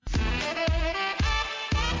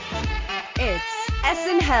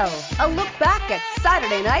SNL, a look back at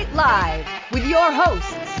Saturday Night Live with your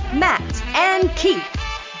hosts, Matt and Keith.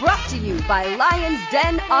 Brought to you by Lions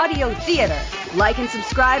Den Audio Theater. Like and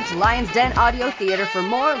subscribe to Lions Den Audio Theater for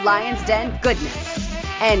more Lions Den goodness.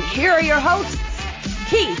 And here are your hosts,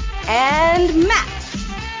 Keith and Matt.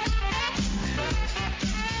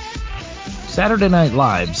 Saturday Night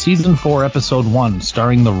Live, Season 4, Episode 1,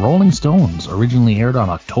 starring the Rolling Stones, originally aired on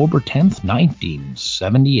October 10th,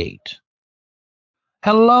 1978.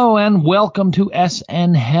 Hello and welcome to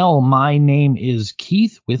SNL. My name is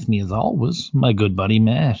Keith. With me, as always, my good buddy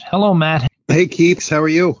Matt. Hello, Matt. Hey, Keith. How are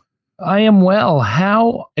you? I am well.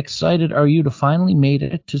 How excited are you to finally made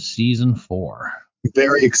it to Season 4?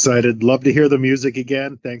 Very excited. Love to hear the music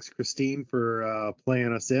again. Thanks, Christine, for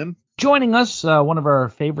playing us in. Joining us, one of our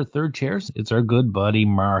favorite third chairs, it's our good buddy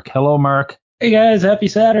Mark. Hello, Mark. Hey, guys. Happy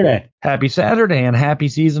Saturday. Happy Saturday and happy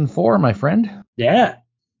Season 4, my friend. Yeah.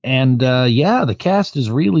 And the cast is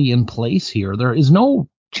really in place here. There is no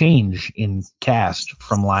change in cast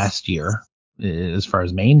from last year as far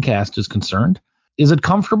as main cast is concerned. Is it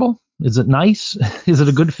comfortable? Is it nice? Is it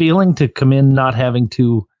a good feeling to come in not having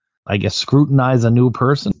to, I guess, scrutinize a new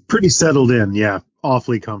person? Pretty settled in, yeah.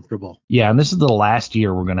 Awfully comfortable. Yeah, and this is the last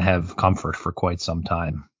year we're going to have comfort for quite some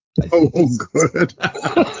time. Oh, good.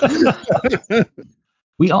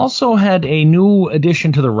 We also had a new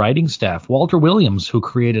addition to the writing staff. Walter Williams, who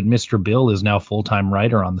created Mr. Bill, is now full-time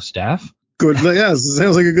writer on the staff. Good. Yes,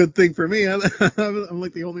 sounds like a good thing for me. I'm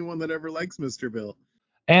like the only one that ever likes Mr. Bill.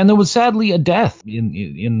 And there was sadly a death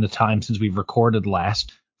in the time since we've recorded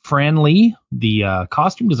last. Fran Lee, the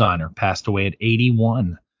costume designer, passed away at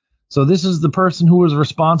 81. So this is the person who was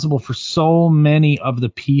responsible for so many of the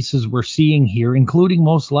pieces we're seeing here, including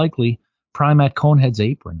most likely Primat Conehead's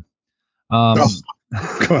apron. Classic.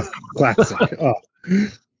 Oh.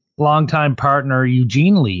 Longtime partner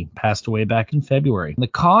Eugene Lee passed away back in February. The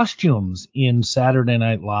costumes in Saturday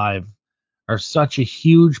Night Live are such a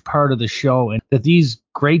huge part of the show, and that these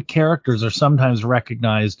great characters are sometimes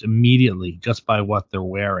recognized immediately just by what they're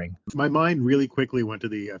wearing. My mind really quickly went to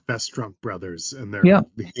the Festrunk brothers and their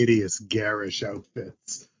hideous, garish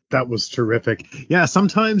outfits. That was terrific. Yeah,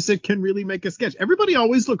 sometimes it can really make a sketch. Everybody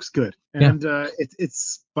always looks good. And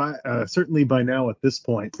it's certainly by now at this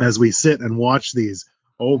point, as we sit and watch these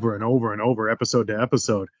over and over and over, episode to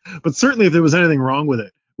episode. But certainly if there was anything wrong with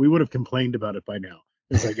it, we would have complained about it by now,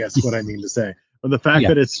 is I guess what I mean to say. But the fact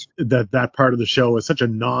that it's that part of the show is such a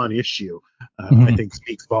non-issue, I think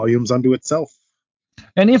speaks volumes unto itself.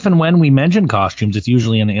 And if and when we mention costumes, it's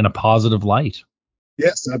usually in a positive light.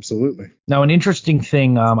 Yes, absolutely. Now, an interesting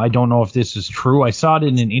thing, I don't know if this is true. I saw it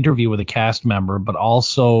in an interview with a cast member, but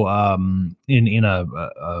also in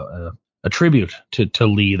a tribute to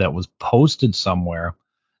Lee that was posted somewhere,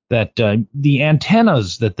 that the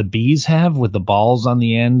antennas that the bees have with the balls on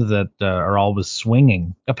the end that are always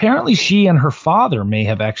swinging, apparently she and her father may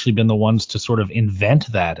have actually been the ones to sort of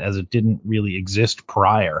invent that, as it didn't really exist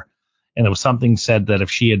prior. And there was something said that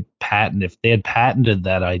if they had patented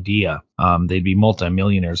that idea, they'd be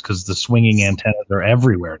multimillionaires because the swinging antennas are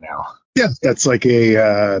everywhere now. Yeah, that's like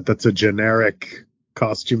that's a generic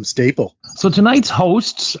costume staple. So tonight's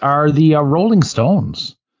hosts are the Rolling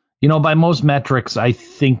Stones. You know, by most metrics, I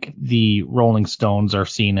think the Rolling Stones are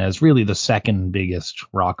seen as really the second biggest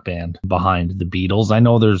rock band behind the Beatles. I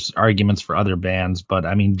know there's arguments for other bands, but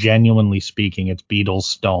I mean, genuinely speaking, it's Beatles,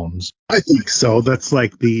 Stones. I think so. That's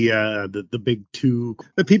like the big two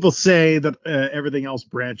that people say that everything else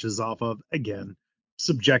branches off of. Again,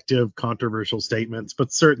 subjective, controversial statements,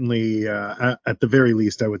 but certainly at the very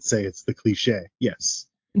least, I would say it's the cliche. Yes.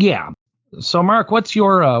 Yeah. So, Mark, what's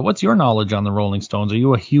your knowledge on the Rolling Stones? Are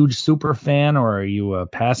you a huge super fan, or are you a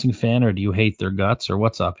passing fan, or do you hate their guts, or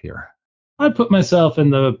what's up here? I'd put myself in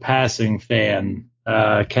the passing fan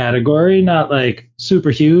category. Not like super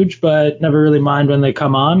huge, but never really mind when they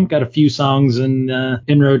come on. Got a few songs in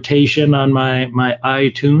rotation on my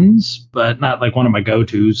iTunes, but not like one of my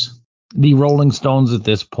go-tos. The Rolling Stones at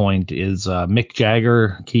this point is Mick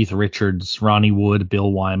Jagger, Keith Richards, Ronnie Wood,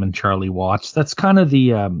 Bill Wyman, Charlie Watts. That's kind of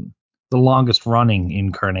the longest running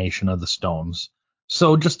incarnation of the Stones.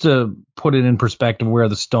 So just to put it in perspective where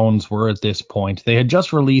the Stones were at this point, they had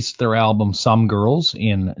just released their album Some Girls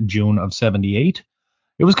in June of 78.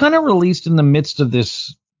 It was kind of released in the midst of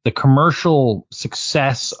the commercial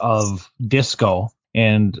success of disco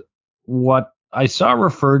and what I saw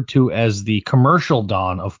referred to as the commercial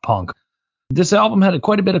dawn of punk. This album had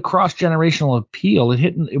quite a bit of cross-generational appeal.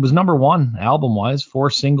 It was number one album-wise. 4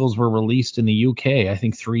 singles were released in the UK, I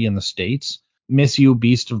think 3 in the States. Miss You,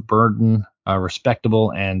 Beast of Burden,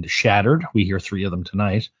 Respectable, and Shattered. We hear 3 of them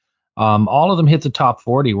tonight. All of them hit the top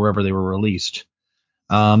 40 wherever they were released.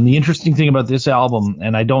 The interesting thing about this album,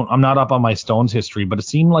 and I'm not up on my Stones history, but it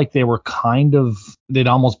seemed like they'd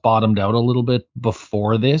almost bottomed out a little bit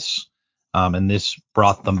before this. And this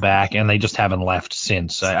brought them back, and they just haven't left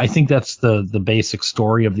since. I think that's the basic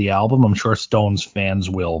story of the album. I'm sure Stones fans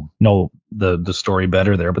will know the story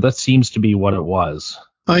better there, but that seems to be what it was.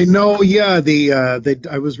 I know, yeah.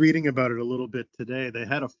 I was reading about it a little bit today. They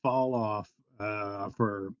had a fall off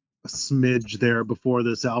for a smidge there before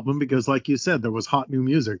this album because, like you said, there was hot new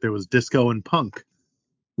music. There was disco and punk.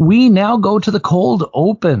 We now go to the cold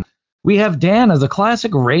open. We have Dan as a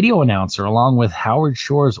classic radio announcer along with Howard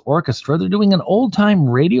Shore's orchestra. They're doing an old-time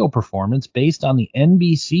radio performance based on the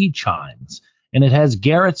NBC chimes, and it has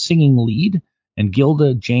Garrett singing lead and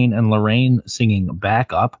Gilda, Jane, and Lorraine singing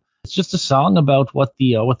backup. It's just a song about what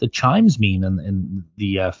the chimes mean, and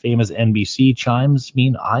the famous NBC chimes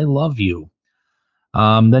mean "I love you."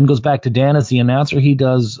 Then goes back to Dan as the announcer. He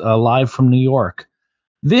does live from New York.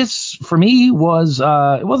 This, for me, was,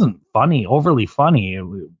 it wasn't overly funny,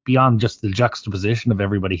 beyond just the juxtaposition of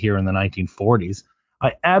everybody here in the 1940s.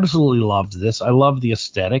 I absolutely loved this. I love the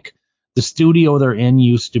aesthetic. The studio they're in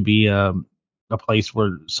used to be a place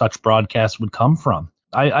where such broadcasts would come from.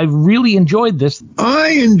 I really enjoyed this. I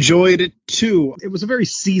enjoyed it, too. It was a very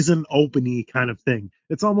season opening kind of thing.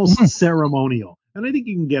 It's almost ceremonial. And I think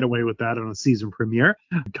you can get away with that on a season premiere,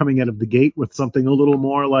 coming out of the gate with something a little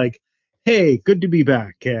more like, hey, good to be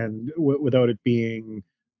back, and without it being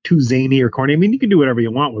too zany or corny. I mean, you can do whatever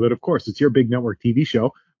you want with it, of course. It's your big network TV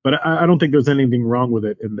show, but I don't think there's anything wrong with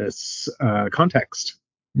it in this context.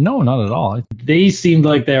 No, not at all. They seemed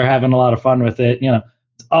like they were having a lot of fun with it.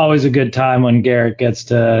 It's always a good time when Garrett gets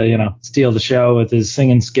to, steal the show with his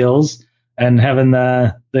singing skills, and having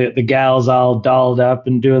the gals all dolled up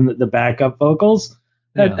and doing the backup vocals.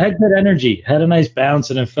 Had good energy, had a nice bounce,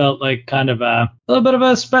 and it felt like kind of a little bit of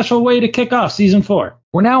a special way to kick off season 4.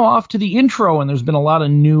 We're now off to the intro, and there's been a lot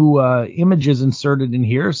of new images inserted in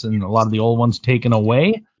here, and a lot of the old ones taken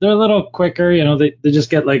away. They're a little quicker, they just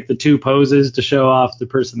get like the 2 poses to show off the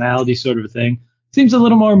personality sort of a thing. Seems a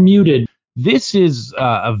little more muted. This is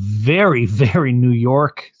a very, very New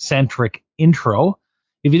York-centric intro.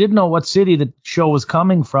 If you didn't know what city the show was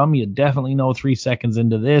coming from, you definitely know 3 seconds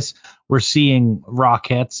into this. We're seeing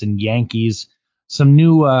Rockettes and Yankees. Some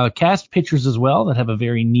new cast pictures as well that have a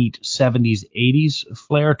very neat 70s, 80s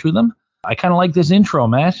flair to them. I kind of like this intro,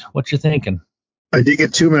 Matt. What you thinking? I dig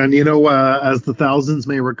it too, man. As the thousands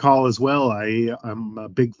may recall as well, I'm a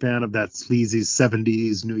big fan of that sleazy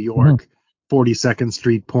 70s New York 42nd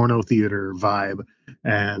Street porno theater vibe.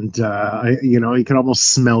 And, you can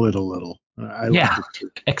almost smell it a little. I like it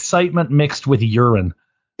too. Excitement mixed with urine.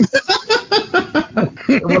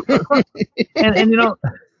 and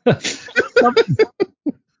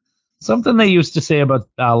something they used to say about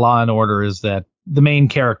Law and Order is that the main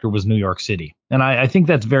character was New York City. And I think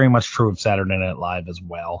that's very much true of Saturday Night Live as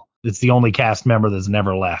well. It's the only cast member that's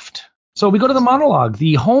never left. So we go to the monologue.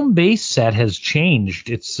 The home base set has changed.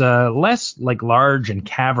 It's less like large and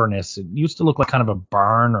cavernous. It used to look like kind of a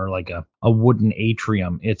barn or like a wooden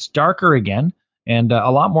atrium. It's darker again and a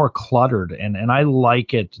lot more cluttered. And I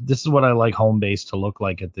like it. This is what I like home base to look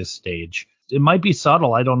like at this stage. It might be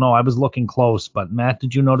subtle. I don't know. I was looking close. But Matt,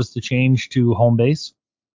 did you notice the change to home base?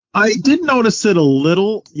 I did notice it a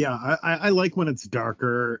little. Yeah, I like when it's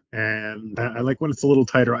darker, and I like when it's a little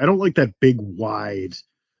tighter. I don't like that big wide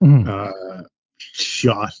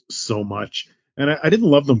shot so much. And I didn't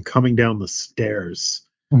love them coming down the stairs.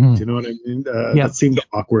 Do you know what I mean? That seemed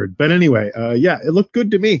awkward. But anyway, it looked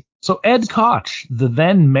good to me. So Ed Koch, the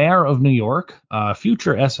then mayor of New York,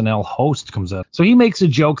 future SNL host, comes out. So he makes a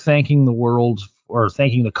joke thanking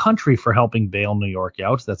the country for helping bail New York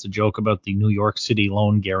out. That's a joke about the New York City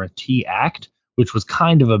Loan Guarantee Act, which was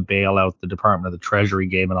kind of a bailout the Department of the Treasury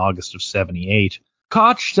gave in August of 78.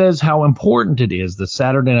 Koch says how important it is that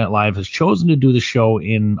Saturday Night Live has chosen to do the show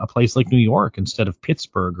in a place like New York instead of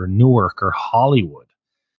Pittsburgh or Newark or Hollywood.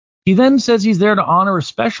 He then says he's there to honor a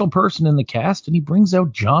special person in the cast, and he brings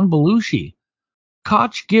out John Belushi.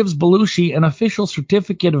 Koch gives Belushi an official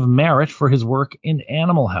certificate of merit for his work in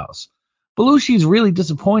Animal House. Belushi's really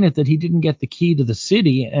disappointed that he didn't get the key to the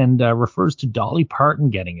city and refers to Dolly Parton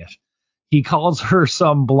getting it. He calls her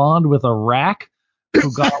some blonde with a rack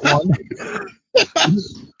who got one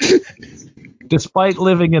despite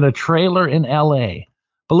living in a trailer in L.A.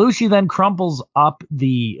 Belushi then crumples up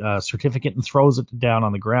the certificate and throws it down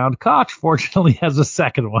on the ground. Koch, fortunately, has a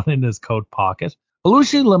second one in his coat pocket.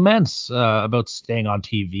 Belushi laments about staying on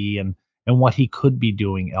TV and what he could be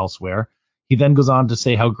doing elsewhere. He then goes on to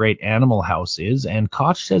say how great Animal House is, and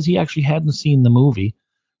Koch says he actually hadn't seen the movie.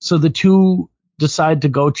 So the two decide to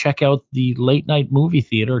go check out the late night movie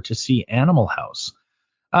theater to see Animal House.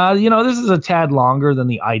 This is a tad longer than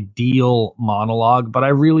the ideal monologue, but I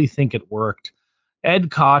really think it worked.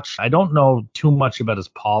 Ed Koch, I don't know too much about his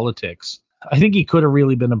politics. I think he could have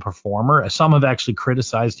really been a performer. Some have actually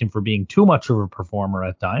criticized him for being too much of a performer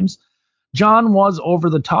at times. John was over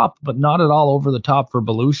the top, but not at all over the top for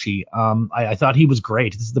Belushi. I thought he was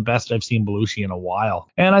great. This is the best I've seen Belushi in a while.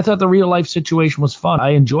 And I thought the real life situation was fun.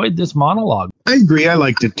 I enjoyed this monologue. I agree. I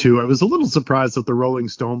liked it too. I was a little surprised that the Rolling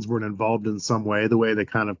Stones weren't involved in some way, the way they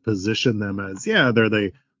kind of position them as, they're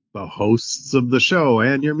the hosts of the show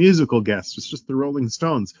and your musical guests. It's just the Rolling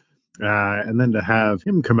Stones. And then to have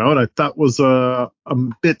him come out, I thought was a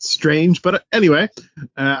bit strange. But anyway,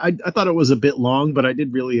 I thought it was a bit long, but I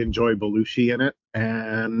did really enjoy Belushi in it.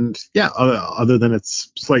 And other than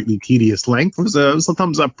its slightly tedious length, it was a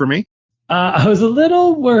thumbs up for me. I was a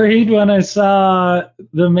little worried when I saw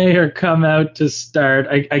the mayor come out to start.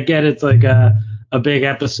 I get it's like a big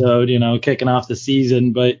episode, kicking off the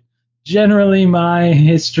season, but generally my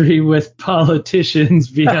history with politicians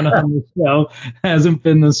being on the show hasn't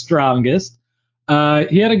been the strongest.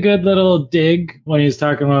 He had a good little dig when he was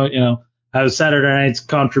talking about, how Saturday night's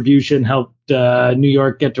contribution helped New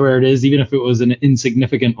York get to where it is, even if it was an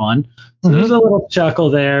insignificant one. So there's a little chuckle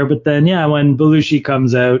there. But then, when Belushi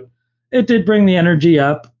comes out, it did bring the energy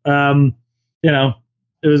up. It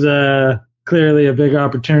was clearly a big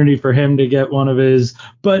opportunity for him to get one of his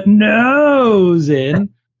but no's in,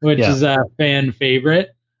 which is a fan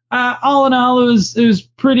favorite. All in all, it was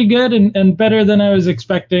pretty good and better than I was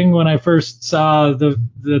expecting when I first saw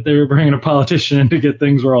that they were bringing a politician in to get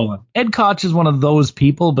things rolling. Ed Koch is one of those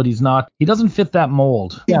people, but he doesn't fit that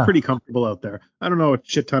mold. He's pretty comfortable out there. I don't know a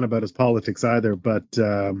shit ton about his politics either, but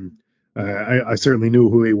I certainly knew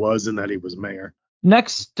who he was and that he was mayor.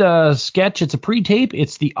 Next sketch, it's a pre-tape.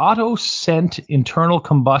 It's the Auto Scent Internal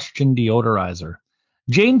Combustion Deodorizer.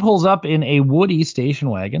 Jane pulls up in a Woody station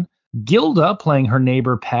wagon. Gilda, playing her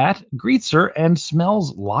neighbor Pat, greets her and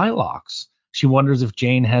smells lilacs. She wonders if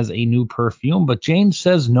Jane has a new perfume, but Jane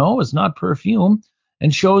says no, it's not perfume,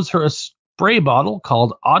 and shows her a spray bottle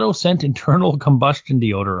called Auto Scent Internal Combustion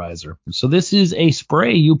Deodorizer. So this is a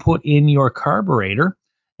spray you put in your carburetor,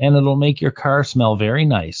 and it'll make your car smell very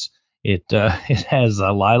nice. It has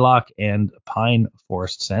a lilac and pine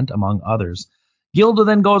forest scent, among others. Gilda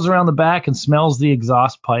then goes around the back and smells the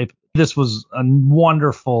exhaust pipe. This was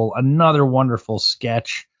another wonderful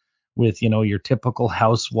sketch with, your typical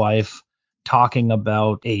housewife talking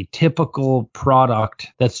about a typical product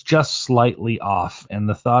that's just slightly off. And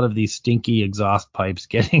the thought of these stinky exhaust pipes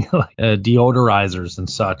getting deodorizers and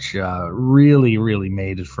such really, really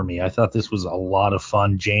made it for me. I thought this was a lot of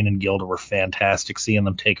fun. Jane and Gilda were fantastic. Seeing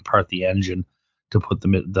them take apart the engine to put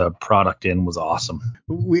the product in was awesome.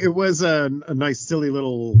 It was a nice, silly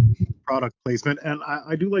little product placement, and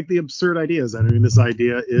I do like the absurd ideas. I mean, this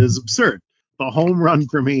idea is absurd. The home run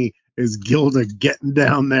for me is Gilda getting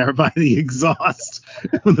down there by the exhaust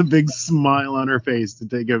with a big smile on her face to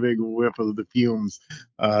take a big whiff of the fumes.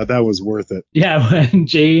 That was worth it. Yeah, when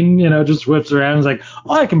Jane, just whips around and is like,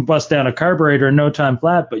 oh, I can bust down a carburetor in no time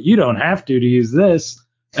flat, but you don't have to use this.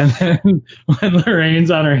 And then when Lorraine's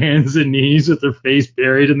on her hands and knees with her face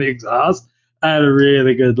buried in the exhaust, I had a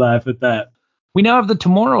really good laugh at that. We now have the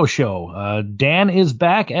Tomorrow Show. Dan is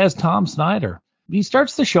back as Tom Snyder. He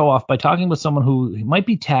starts the show off by talking with someone who might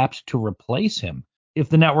be tapped to replace him. If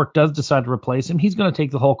the network does decide to replace him, he's going to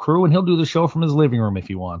take the whole crew and he'll do the show from his living room if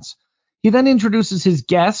he wants. He then introduces his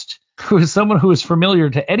guest, who is someone who is familiar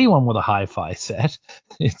to anyone with a hi-fi set.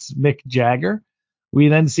 It's Mick Jagger. We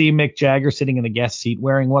then see Mick Jagger sitting in the guest seat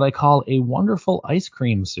wearing what I call a wonderful ice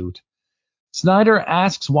cream suit. Snyder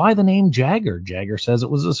asks why the name Jagger. Jagger says it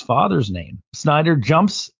was his father's name. Snyder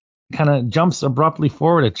jumps abruptly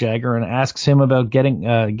forward at Jagger and asks him about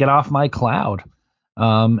get off my cloud,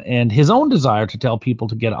 and his own desire to tell people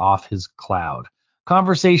to get off his cloud.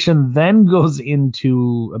 Conversation then goes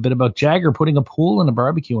into a bit about Jagger putting a pool and a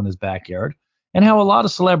barbecue in his backyard, and how a lot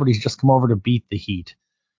of celebrities just come over to beat the heat.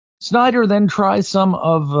 Snyder then tries some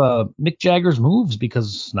of Mick Jagger's moves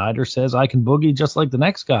because Snyder says, I can boogie just like the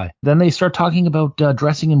next guy. Then they start talking about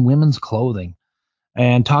dressing in women's clothing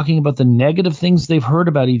and talking about the negative things they've heard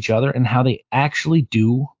about each other and how they actually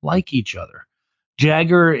do like each other.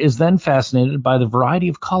 Jagger is then fascinated by the variety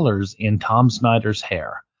of colors in Tom Snyder's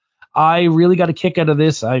hair. I really got a kick out of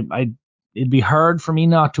this. It'd be hard for me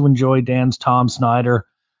not to enjoy Dan's Tom Snyder.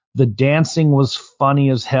 The dancing was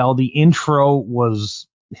funny as hell. The intro was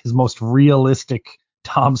his most realistic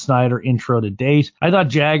Tom Snyder intro to date. I thought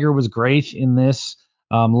Jagger was great in this.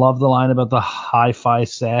 Love the line about the hi-fi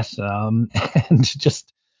set, and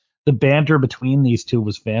just The banter between these two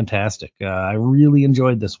was fantastic. I really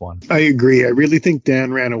enjoyed this one. I agree. I really think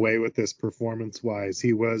Dan ran away with this performance-wise.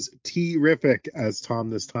 He was terrific as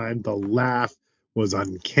Tom this time. The laugh was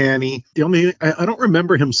uncanny. The only I don't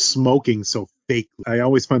remember him smoking so fake. I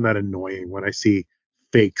always find that annoying when I see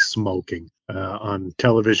fake smoking on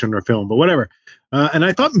television or film, but whatever. And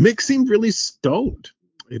I thought Mick seemed really stoned.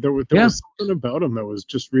 There was something about him that was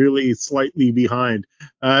just really slightly behind.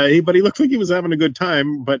 But he looked like he was having a good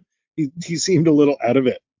time, but he seemed a little out of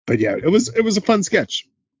it. But yeah, it was a fun sketch.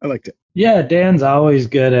 I liked it. Yeah, Dan's always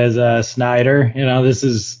good as Snyder. This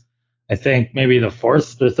is, I think, maybe the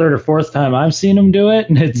third or fourth time I've seen him do it,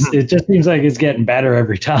 and it just seems like it's getting better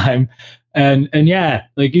every time. And yeah,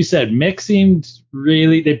 like you said,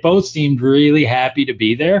 they both seemed really happy to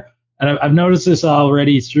be there. And I've noticed this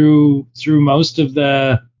already through most of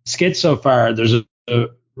the skits so far. There's a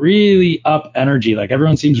really up energy. Like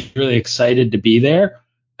everyone seems really excited to be there.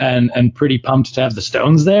 And pretty pumped to have the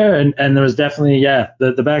Stones there. And there was definitely,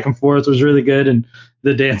 the back and forth was really good, and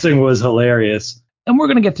the dancing was hilarious. And we're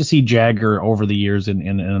going to get to see Jagger over the years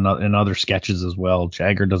in other sketches as well.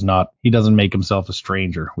 Jagger doesn't make himself a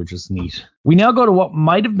stranger, which is neat. We now go to what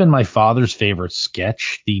might have been my father's favorite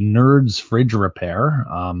sketch, the Nerds Fridge Repair,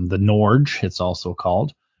 the Norge, it's also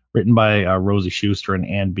called, written by Rosie Schuster and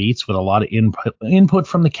Ann Beats, with a lot of input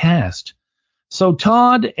from the cast. So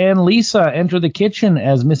Todd and Lisa enter the kitchen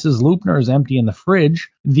as Mrs. Loopner is emptying the fridge.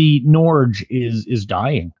 The Norge is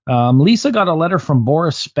dying. Lisa got a letter from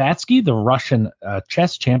Boris Spassky, the Russian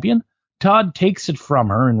chess champion. Todd takes it from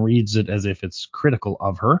her and reads it as if it's critical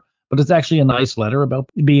of her, but it's actually a nice letter about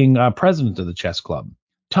being president of the chess club.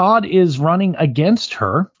 Todd is running against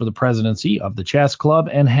her for the presidency of the chess club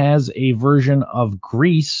and has a version of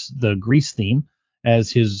Grease, the Grease theme, as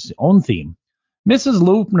his own theme. Mrs.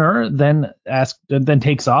 Loopner then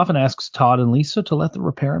takes off and asks Todd and Lisa to let the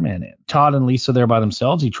repairman in. Todd and Lisa there by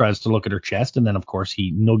themselves. He tries to look at her chest, and then, of course,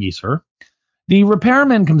 he noogies her. The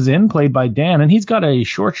repairman comes in, played by Dan, and he's got a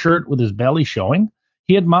short shirt with his belly showing.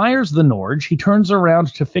 He admires the Norge. He turns around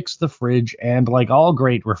to fix the fridge, and like all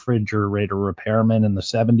great refrigerator repairmen in the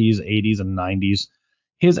 70s, 80s, and 90s,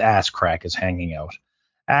 his ass crack is hanging out.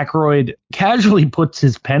 Aykroyd casually puts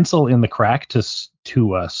his pencil in the crack to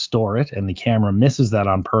store it, and the camera misses that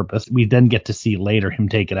on purpose. We then get to see later him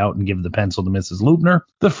take it out and give the pencil to Mrs. Loopner.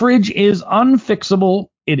 The fridge is unfixable.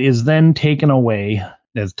 It is then taken away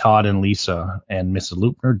as Todd and Lisa and Mrs.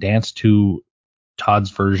 Loopner dance to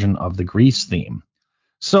Todd's version of the Grease theme.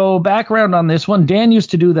 So background on this one, Dan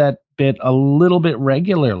used to do that bit a little bit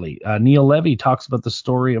regularly. Neil Levy talks about the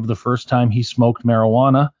story of the first time he smoked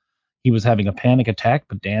marijuana. He was having a panic attack,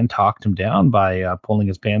 but Dan talked him down by pulling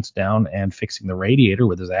his pants down and fixing the radiator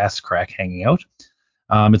with his ass crack hanging out.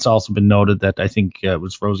 It's also been noted that I think it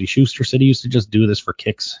was Rosie Schuster said he used to just do this for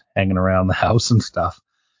kicks, hanging around the house and stuff.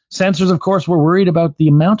 Censors, of course, were worried about the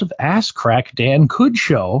amount of ass crack Dan could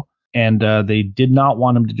show, and they did not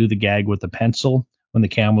want him to do the gag with the pencil. When the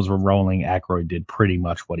cameras were rolling, Aykroyd did pretty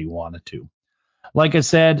much what he wanted to. Like I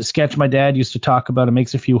said, a sketch my dad used to talk about. It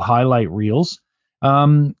makes a few highlight reels.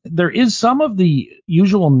 There is some of the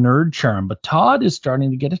usual nerd charm, but Todd is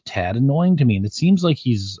starting to get a tad annoying to me, and it seems like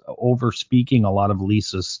he's over speaking a lot of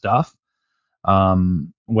Lisa's stuff.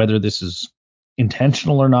 Whether this is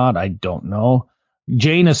intentional or not, I don't know.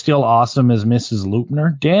 Jane is still awesome as Mrs.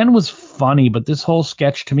 Loopner. Dan was funny, but this whole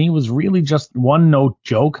sketch to me was really just one note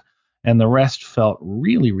joke, and the rest felt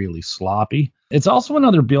really, really sloppy. It's also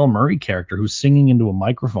another Bill Murray character who's singing into a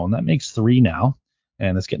microphone. That makes 3 now,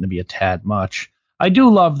 and it's getting to be a tad much. I do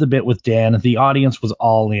love the bit with Dan. The audience was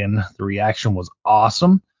all in. The reaction was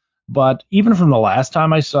awesome. But even from the last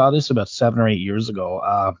time I saw this about 7 or 8 years ago,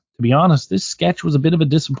 to be honest, this sketch was a bit of a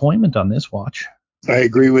disappointment on this watch. I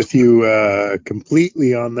agree with you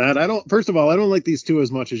completely on that. First of all, I don't like these two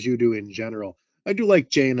as much as you do in general. I do like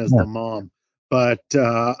Jane as the mom, but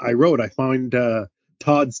I find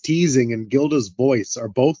Todd's teasing and Gilda's voice are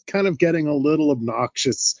both kind of getting a little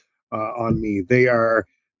obnoxious on me. They are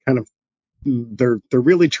kind of they're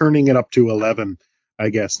really turning it up to 11, I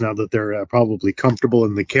guess, now that they're probably comfortable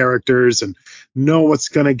in the characters and know what's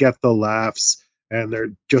going to get the laughs, and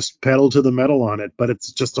they're just pedal to the metal on it. But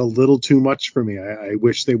it's just a little too much for me. I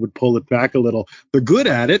wish they would pull it back a little. They're good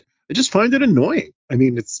at it. I just find it annoying. I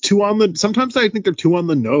mean, sometimes I think they're too on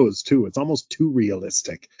the nose too. It's almost too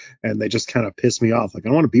realistic, and they just kind of piss me off. Like, I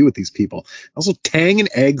don't want to be with these people. Also, Tang and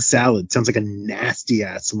egg salad sounds like a nasty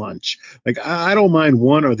ass lunch. Like, I don't mind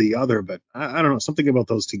one or the other, but I don't know, something about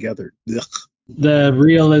those together. Ugh. The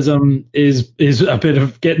realism is a bit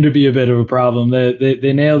of getting to be a bit of a problem.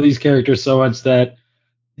 They nail these characters so much that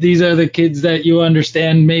these are the kids that you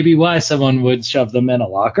understand maybe why someone would shove them in a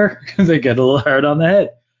locker because they get a little hard on the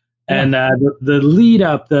head. Yeah. And the lead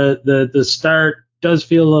up, the start does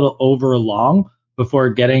feel a little over long before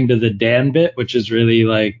getting to the Dan bit, which is really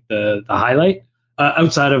like the highlight.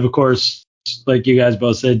 Outside of course, like you guys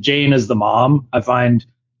both said, Jane as the mom, I find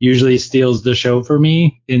usually steals the show for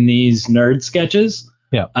me in these nerd sketches.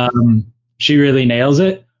 Yeah. She really nails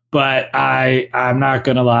it. But I'm not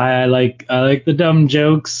gonna lie, I like the dumb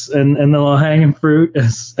jokes and the low hanging fruit,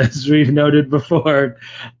 as we've noted before.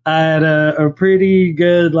 I had a pretty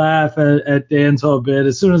good laugh at Dan's whole bit.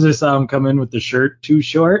 As soon as I saw him come in with the shirt too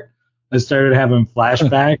short, I started having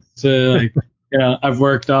flashbacks to like, I've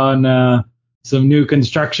worked on some new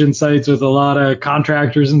construction sites with a lot of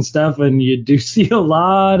contractors and stuff, and you do see a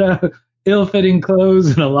lot of ill-fitting clothes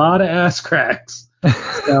and a lot of ass cracks.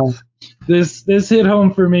 So this hit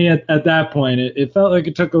home for me at that point. It felt like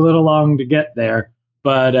it took a little long to get there,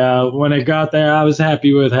 but when it got there, I was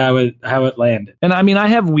happy with how it landed. And I mean, I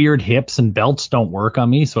have weird hips and belts don't work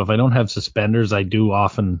on me, so if I don't have suspenders, I do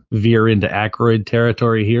often veer into Aykroyd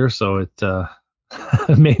territory here. So it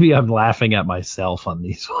maybe I'm laughing at myself on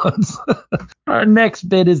these ones. Our next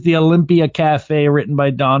bit is the Olympia Cafe, written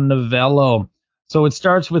by Don Novello. So it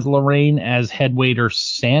starts with Lorraine as head waiter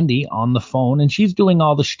Sandy on the phone, and she's doing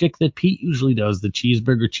all the shtick that Pete usually does, the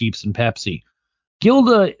cheeseburger, chips, and Pepsi.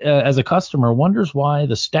 Gilda, as a customer, wonders why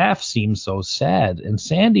the staff seems so sad, and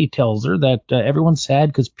Sandy tells her that everyone's sad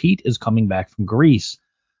because Pete is coming back from Greece.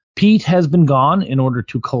 Pete has been gone in order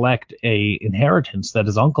to collect a inheritance that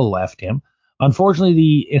his uncle left him. Unfortunately,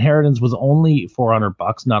 the inheritance was only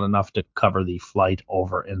 $400, not enough to cover the flight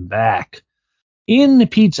over and back. In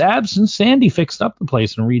Pete's absence, Sandy fixed up the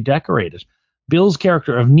place and redecorated. Bill's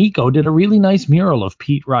character of Nico did a really nice mural of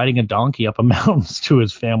Pete riding a donkey up a mountain to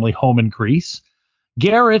his family home in Greece.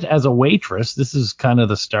 Garrett, as a waitress, this is kind of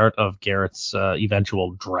the start of Garrett's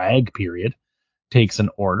eventual drag period, takes an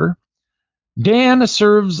order. Dan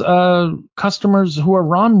serves customers who are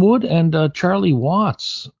Ron Wood and Charlie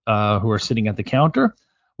Watts, who are sitting at the counter.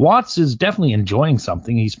 Watts is definitely enjoying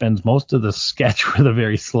something. He spends most of the sketch with a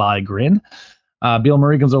very sly grin. Bill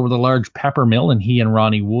Murray comes over the large pepper mill, and he and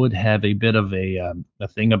Ronnie Wood have a bit of a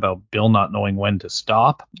thing about Bill not knowing when to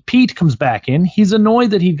stop. Pete comes back in. He's annoyed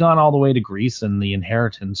that he'd gone all the way to Greece and the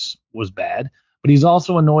inheritance was bad, but he's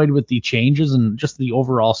also annoyed with the changes and just the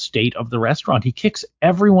overall state of the restaurant. He kicks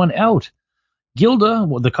everyone out. Gilda,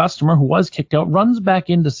 the customer who was kicked out, runs back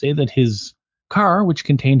in to say that his car, which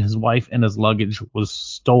contained his wife and his luggage, was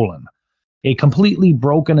stolen. A completely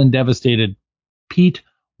broken and devastated Pete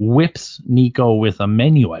whips Nico with a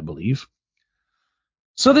menu, I believe.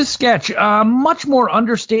 So this sketch, much more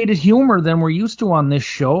understated humor than we're used to on this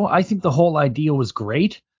show. I think the whole idea was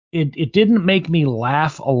great. It didn't make me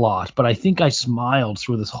laugh a lot, but I think I smiled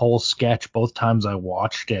through this whole sketch both times I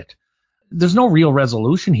watched it. There's no real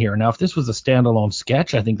resolution here. Now, if this was a standalone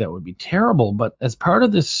sketch, I think that would be terrible. But as part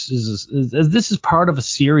of this as this is part of a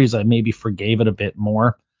series, I maybe forgave it a bit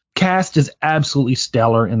more. Cast is absolutely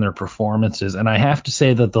stellar in their performances, and I have to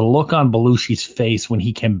say that the look on Belushi's face when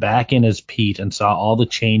he came back in as Pete and saw all the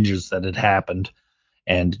changes that had happened,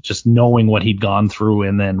 and just knowing what he'd gone through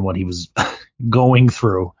and then what he was going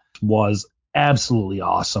through was absolutely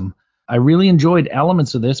awesome. I really enjoyed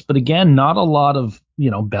elements of this, but again, not a lot of,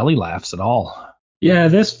 belly laughs at all. Yeah,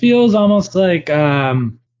 this feels almost like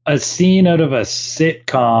a scene out of a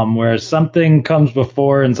sitcom where something comes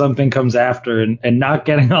before and something comes after, and not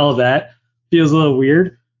getting all of that feels a little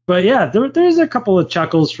weird. But yeah, there's a couple of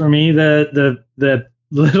chuckles for me. The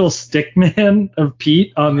little stick man of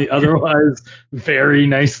Pete on the otherwise very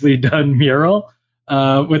nicely done mural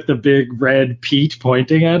with the big red Pete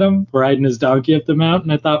pointing at him, riding his donkey up the mountain,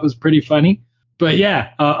 I thought was pretty funny. But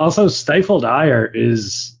yeah, also Stifled Ire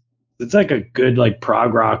it's like a good like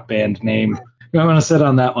prog rock band name. I want to sit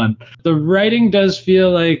on that one. The writing does feel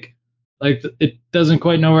like it doesn't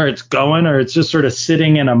quite know where it's going, or it's just sort of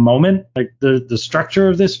sitting in a moment. Like the structure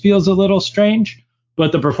of this feels a little strange,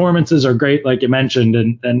 but the performances are great, like you mentioned.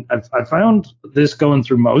 And I found this going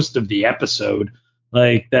through most of the episode,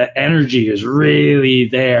 like the energy is really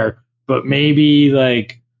there, but maybe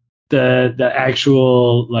like the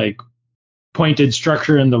actual like pointed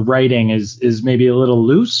structure in the writing is maybe a little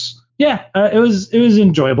loose. Yeah, it was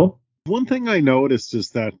enjoyable. One thing I noticed is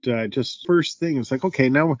that just first thing, it's like, okay,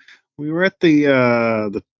 now we were at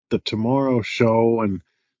the Tomorrow Show and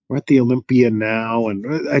we're at the Olympia now,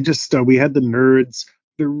 and I just we had the nerds.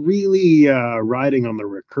 They're really riding on the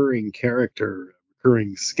recurring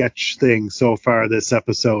sketch thing so far this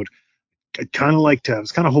episode. I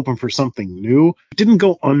was kind of hoping for something new. It didn't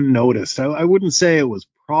go unnoticed. I wouldn't say it was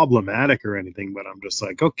problematic or anything, but I'm just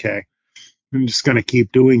like, okay, I'm just going to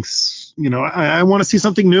keep doing, I want to see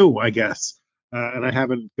something new, I guess. And I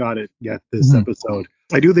haven't got it yet this episode.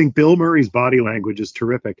 I do think Bill Murray's body language is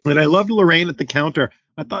terrific. And I loved Lorraine at the counter.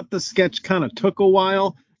 I thought the sketch kind of took a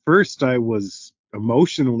while. First, I was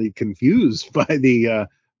emotionally confused by the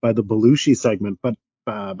Belushi segment, but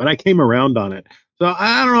I came around on it. So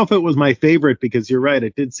I don't know if it was my favorite, because you're right,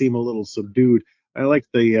 it did seem a little subdued. I like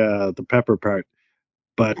the pepper part,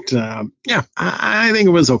 but yeah, I think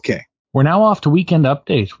it was okay. We're now off to Weekend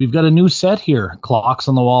Update. We've got a new set here. Clocks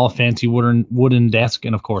on the wall, a fancy wooden desk,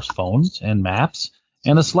 and of course phones and maps,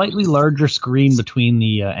 and a slightly larger screen between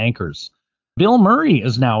the anchors. Bill Murray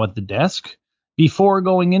is now at the desk. Before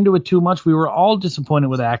going into it too much, we were all disappointed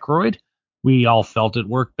with Aykroyd. We all felt it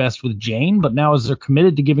worked best with Jane, but now as they're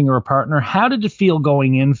committed to giving her a partner, how did it feel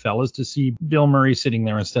going in, fellas, to see Bill Murray sitting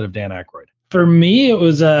there instead of Dan Aykroyd? For me, it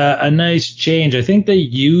was a nice change. I think they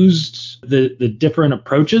used the different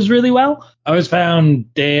approaches really well. I always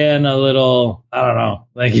found Dan a little, I don't know,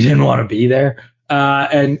 like he didn't want to be there.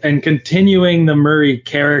 And continuing the Murray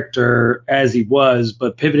character as he was,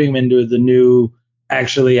 but pivoting him into the new,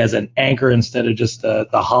 actually as an anchor instead of just the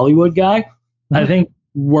Hollywood guy, I think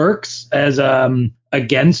works as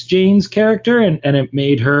against Jane's character, and it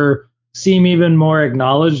made her seem even more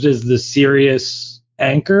acknowledged as the serious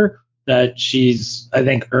anchor that she's, I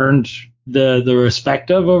think, earned the respect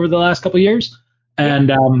of over the last couple of years. And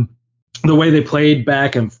the way they played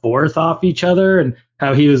back and forth off each other, and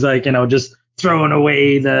how he was like, just throwing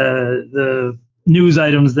away the news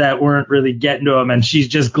items that weren't really getting to him, and she's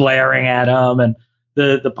just glaring at him, and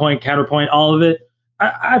the point, counterpoint, all of it.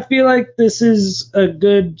 I feel like this is a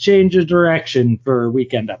good change of direction for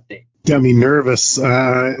Weekend Update. Got me nervous.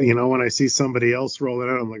 When I see somebody else roll it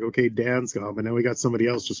out, I'm like, okay, Dan's gone, but now we got somebody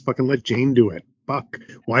else. Just fucking let Jane do it. Fuck.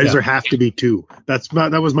 Why does there have to be two? That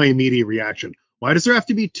was my immediate reaction. Why does there have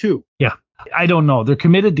to be two? Yeah, I don't know. They're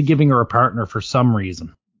committed to giving her a partner for some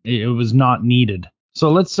reason. It was not needed. So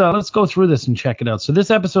let's go through this and check it out. So this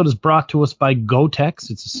episode is brought to us by Gotex.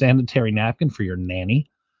 It's a sanitary napkin for your nanny.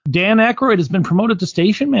 Dan Aykroyd has been promoted to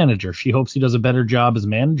station manager. She hopes he does a better job as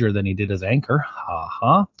manager than he did as anchor.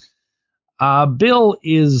 Bill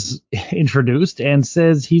is introduced and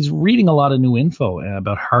says he's reading a lot of new info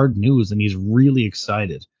about hard news, and he's really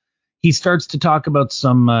excited. He starts to talk about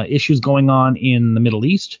some issues going on in the Middle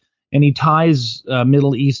East, and he ties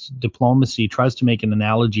Middle East diplomacy, tries to make an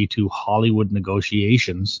analogy to Hollywood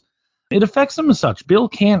negotiations. It affects him as such. Bill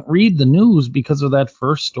can't read the news because of that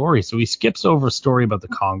first story, so he skips over a story about the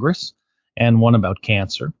Congress and one about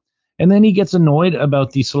cancer. And then he gets annoyed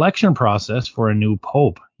about the selection process for a new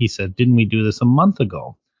pope. He said, didn't we do this a month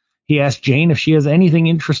ago? He asked Jane if she has anything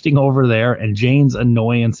interesting over there, and Jane's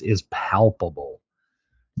annoyance is palpable.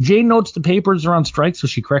 Jane notes the papers are on strike, so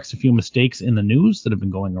she corrects a few mistakes in the news that have been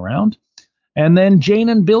going around. And then Jane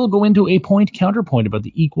and Bill go into a point-counterpoint about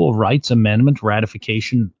the Equal Rights Amendment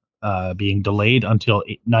ratification being delayed until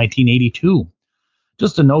 1982.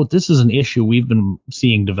 Just a note, this is an issue we've been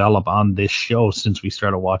seeing develop on this show since we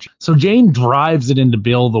started watching. So Jane drives it into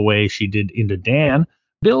Bill the way she did into Dan.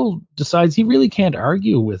 Bill decides he really can't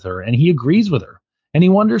argue with her, and he agrees with her. And he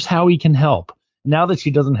wonders how he can help. Now that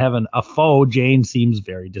she doesn't have a foe, Jane seems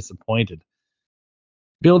very disappointed.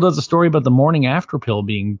 Bill does a story about the morning after pill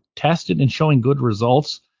being tested and showing good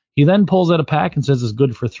results. He then pulls out a pack and says it's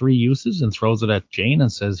good for 3 uses and throws it at Jane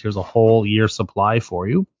and says, here's a whole year supply for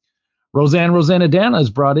you. Rosanna is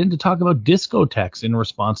brought in to talk about discotheques in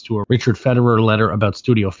response to a Richard Federer letter about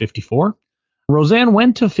Studio 54. Roseanne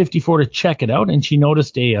went to 54 to check it out, and she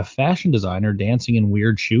noticed a fashion designer dancing in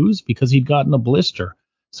weird shoes because he'd gotten a blister.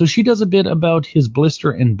 So she does a bit about his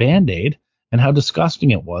blister and Band-Aid and how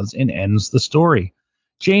disgusting it was, and ends the story.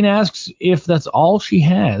 Jane asks if that's all she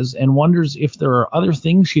has and wonders if there are other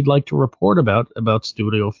things she'd like to report about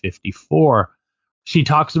Studio 54. She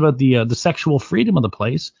talks about the sexual freedom of the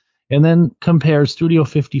place and then compares Studio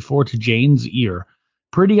 54 to Jane's ear.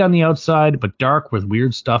 Pretty on the outside, but dark with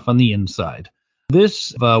weird stuff on the inside.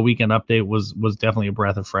 This Weekend Update was definitely a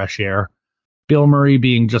breath of fresh air. Bill Murray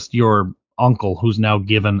being just your uncle who's now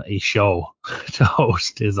given a show to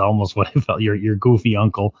host is almost what I felt. Your goofy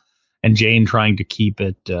uncle. And Jane trying to keep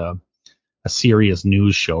it a serious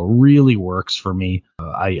news show really works for me.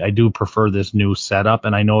 I do prefer this new setup,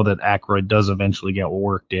 and I know that Aykroyd does eventually get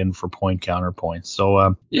worked in for point-counterpoint.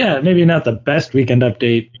 So yeah, maybe not the best Weekend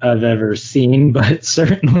Update I've ever seen, but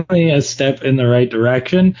certainly a step in the right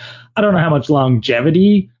direction. I don't know how much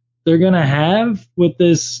longevity they're going to have with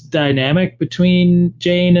this dynamic between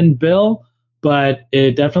Jane and Bill, but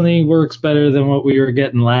it definitely works better than what we were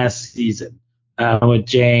getting last season with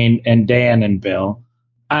Jane and Dan and Bill.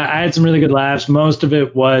 I had some really good laughs. Most of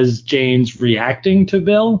it was Jane's reacting to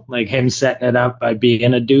Bill, like him setting it up by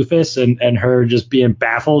being a doofus and her just being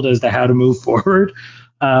baffled as to how to move forward.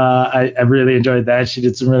 I really enjoyed that. She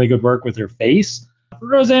did some really good work with her face.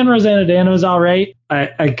 Rosanna Dan was all right.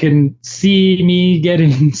 I can see me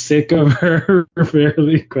getting sick of her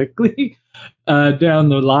fairly quickly down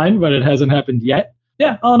the line, but it hasn't happened yet.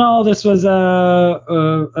 Yeah, all in all, this was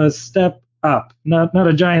a step up. Not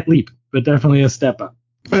a giant leap, but definitely a step up.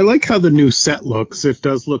 I like how the new set looks. It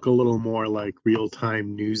does look a little more like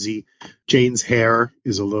real-time newsy. Jane's hair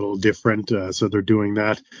is a little different, so they're doing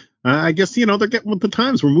that. I guess, they're getting with the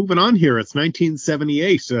times. We're moving on here. It's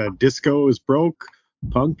 1978. Disco is broke,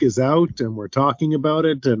 punk is out, and we're talking about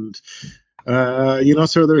it. And,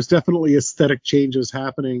 so there's definitely aesthetic changes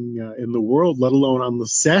happening in the world, let alone on the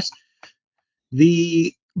set.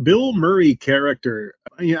 The Bill Murray character,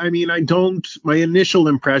 my initial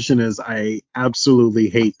impression is I absolutely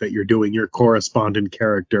hate that you're doing your correspondent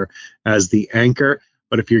character as the anchor,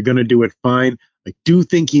 but if you're going to do it, fine. I do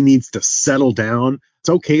think he needs to settle down. It's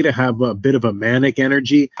okay to have a bit of a manic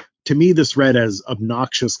energy. To me, this read as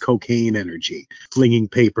obnoxious cocaine energy, flinging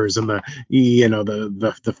papers and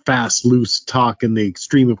the fast, loose talk and the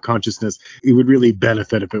extreme of consciousness. It would really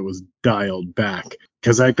benefit if it was dialed back,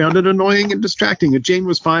 because I found it annoying and distracting. And Jane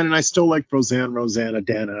was fine, and I still liked Rosanna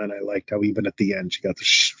Dana, and I liked how even at the end she got the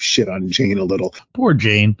shit on Jane a little. Poor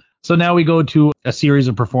Jane. So now we go to a series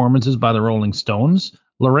of performances by the Rolling Stones.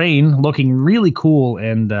 Lorraine looking really cool,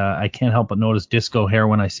 and I can't help but notice disco hair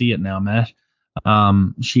when I see it now, Matt.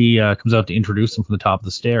 She comes out to introduce them from the top of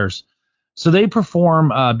the stairs. So they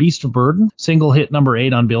perform Beast of Burden, single hit number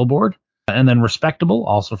 8 on Billboard, and then Respectable,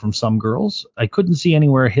 also from Some Girls. I couldn't see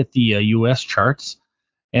anywhere hit the U.S. charts.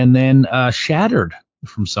 And then Shattered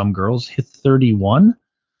from Some Girls hit 31.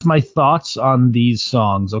 My thoughts on these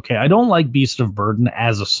songs. Okay, I don't like Beast of Burden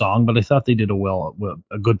as a song, but I thought they did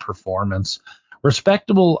a good performance.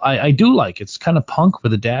 Respectable, I do like. It's kind of punk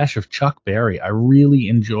with a dash of Chuck Berry. I really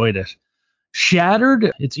enjoyed it.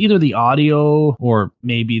 Shattered, it's either the audio or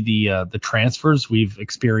maybe the transfers we've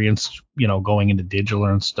experienced, going into digital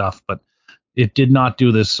and stuff, but it did not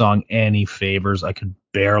do this song any favors. I could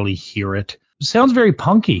barely hear it. It sounds very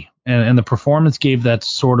punky, and the performance gave that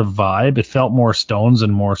sort of vibe. It felt more Stones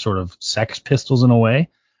and more sort of Sex Pistols in a way,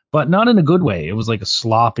 but not in a good way. It was like a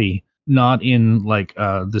sloppy, not in like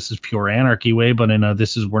this is pure anarchy way, but in a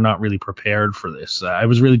we're not really prepared for this. I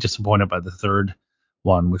was really disappointed by the third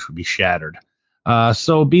one, which would be Shattered.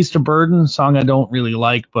 So Beast of Burden, song I don't really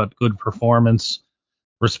like, but good performance.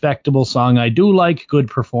 Respectable, song I do like, good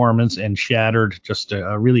performance. And Shattered, just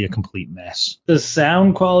really a complete mess. The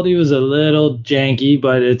sound quality was a little janky,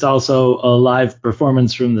 but it's also a live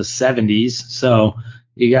performance from the 70s, so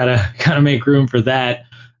you gotta kind of make room for that.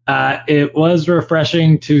 It was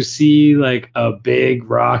refreshing to see like a big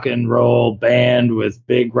rock and roll band with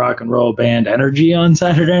big rock and roll band energy on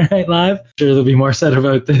Saturday Night Live. I'm sure there'll be more said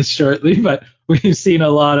about this shortly, but we've seen a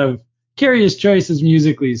lot of curious choices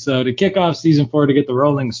musically. So to kick off season 4 to get the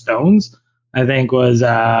Rolling Stones, I think was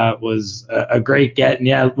a great get. And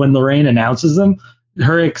yeah, when Lorraine announces them,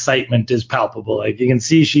 her excitement is palpable. Like you can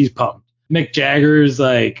see she's pumped. Mick Jagger's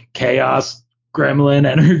like chaos gremlin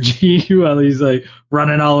energy while he's like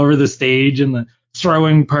running all over the stage and like,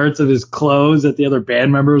 throwing parts of his clothes at the other band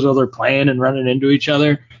members while they're playing and running into each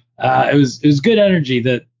other. It was good energy.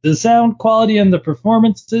 The sound quality and the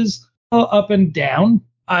performances up and down.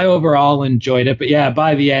 I overall enjoyed it, but yeah,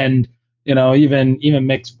 by the end, even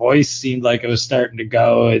Mick's voice seemed like it was starting to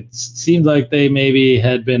go. It seemed like they maybe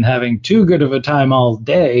had been having too good of a time all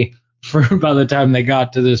day by the time they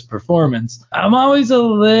got to this performance. I'm always a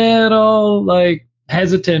little like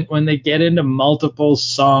hesitant when they get into multiple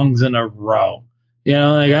songs in a row.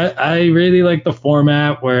 I really like the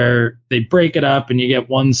format where they break it up and you get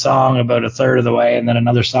one song about a third of the way and then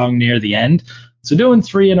another song near the end. So doing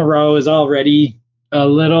 3 in a row is already a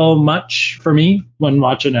little much for me when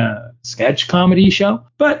watching a sketch comedy show,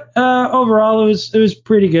 but overall it was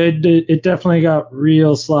pretty good. It definitely got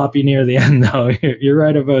real sloppy near the end, though. You're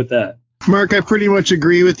right about that. Mark, I pretty much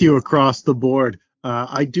agree with you across the board.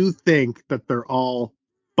 I do think that they're all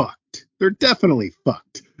fucked. They're definitely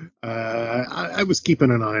fucked. I was keeping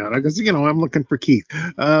an eye on it because I'm looking for Keith.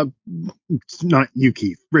 Not you,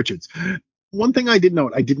 Keith Richards. One thing I did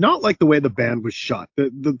note, I did not like the way the band was shot.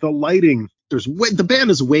 The lighting, the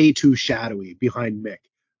band is way too shadowy behind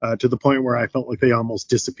Mick, to the point where I felt like they almost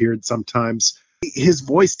disappeared sometimes. His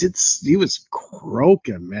voice he was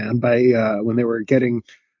croaking, man, by when they were getting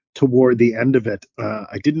toward the end of it.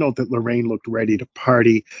 I did note that Lorraine looked ready to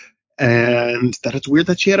party. and that it's weird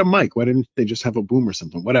that she had a mic. Why didn't they just have a boom or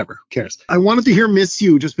something? Whatever, who cares? I wanted to hear Miss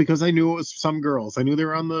You just because I knew it was some girls. I knew they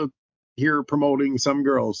were on the here promoting some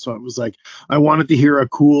girls, so it was like I wanted to hear a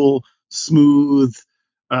cool, smooth,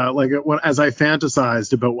 as I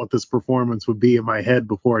fantasized about what this performance would be in my head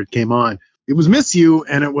before it came on. It was Miss You,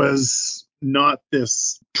 and it was not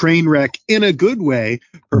this train wreck in a good way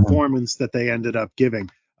performance that they ended up giving.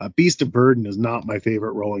 Beast of Burden is not my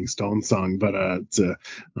favorite Rolling Stones song, but I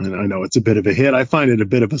know it's a bit of a hit. I find it a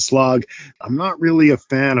bit of a slog. I'm not really a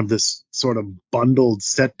fan of this sort of bundled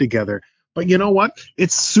set together, but you know what?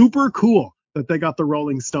 It's super cool that they got the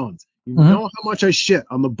Rolling Stones. You know how much I shit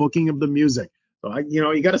on the booking of the music. So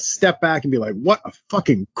you got to step back and be like, what a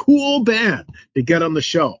fucking cool band to get on the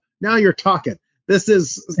show. Now you're talking. This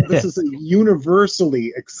is a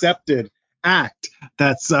universally accepted act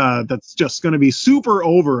that's just going to be super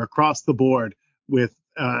over across the board with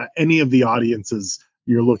any of the audiences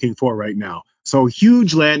you're looking for right now. So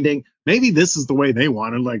huge landing. Maybe this is the way they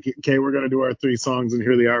wanted. Like, okay, we're going to do our 3 songs, and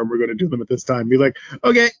here they are, and we're going to do them at this time. Be like,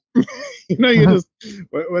 okay, you just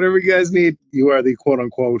whatever you guys need. You are the quote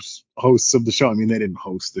unquote hosts of the show. I mean, they didn't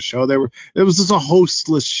host the show. It was just a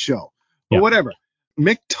hostless show. But whatever.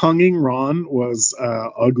 Mick tonguing Ron was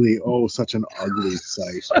ugly. Oh, such an ugly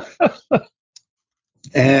sight.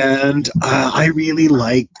 And I really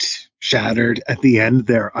liked Shattered at the end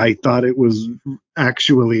there. I thought it was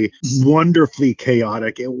actually wonderfully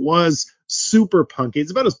chaotic. It was super punky. It's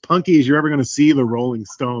about as punky as you're ever going to see the Rolling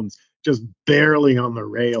Stones, just barely on the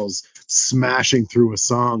rails, smashing through a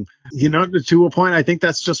song. To a point, I think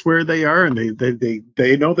that's just where they are, and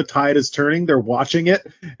they know the tide is turning. They're watching it,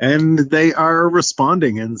 and they are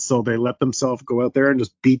responding, and so they let themselves go out there and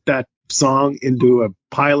just beat that song into a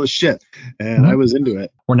pile of shit, and I was into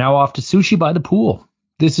it. We're now off to Sushi by the Pool.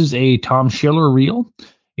 This is a Tom Schiller reel.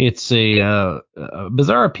 It's a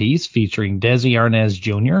bizarre piece featuring Desi Arnaz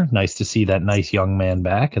Jr. Nice to see that nice young man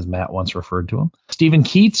back, as Matt once referred to him. Stephen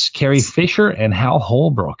Keats, Carrie Fisher, and Hal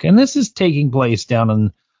Holbrook. And this is taking place down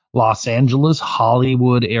in Los Angeles,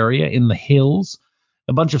 Hollywood area in the hills.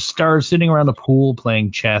 A bunch of stars sitting around a pool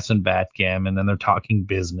playing chess and backgammon, and they're talking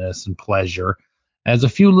business and pleasure as a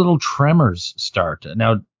few little tremors start.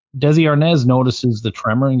 Now, Desi Arnaz notices the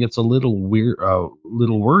tremor and gets a little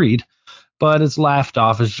worried, but it's laughed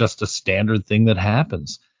off as just a standard thing that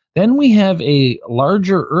happens. Then we have a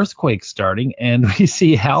larger earthquake starting, and we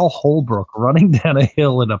see Hal Holbrook running down a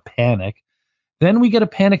hill in a panic. Then we get a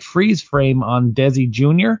panic freeze frame on Desi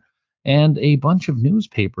Jr. and a bunch of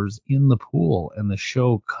newspapers in the pool, and the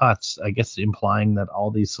show cuts, I guess implying that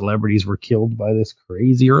all these celebrities were killed by this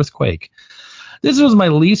crazy earthquake. This was my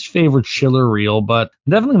least favorite Schiller reel, but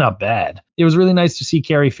definitely not bad. It was really nice to see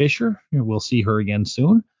Carrie Fisher. We'll see her again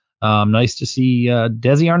soon. Nice to see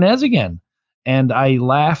Desi Arnaz again. And I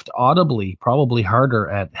laughed audibly, probably harder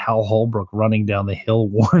at Hal Holbrook running down the hill,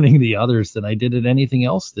 warning the others than I did at anything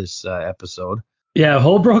else this episode. Yeah,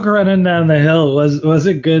 Holbrook running down the hill was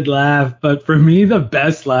a good laugh, but for me, the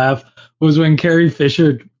best laugh was when Carrie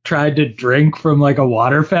Fisher tried to drink from like a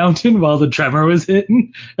water fountain while the tremor was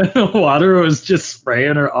hitting, and the water was just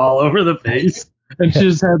spraying her all over the face, and she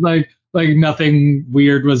just had like nothing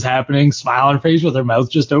weird was happening, smile on her face with her mouth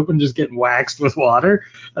just open, just getting waxed with water.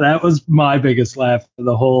 And that was my biggest laugh for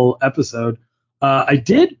the whole episode. I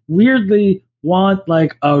did weirdly want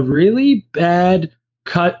like a really bad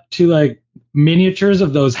cut to like miniatures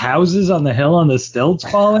of those houses on the hill on the stilts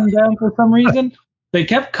falling down for some reason. They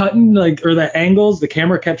kept cutting or the angles, the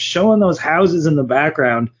camera kept showing those houses in the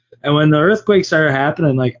background. And when the earthquake started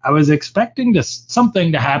happening, like I was expecting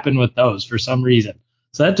something to happen with those for some reason.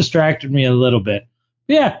 So that distracted me a little bit.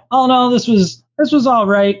 But yeah, all in all, this was all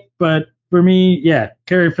right. But for me, yeah,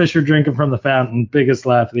 Carrie Fisher drinking from the fountain, biggest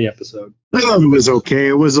laugh of the episode. I thought it was okay.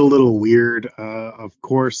 It was a little weird, of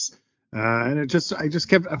course. And I just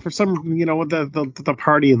kept, for some, the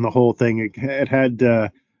party and the whole thing, it had,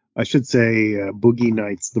 I should say, Boogie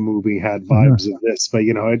Nights, the movie, had vibes of this. But,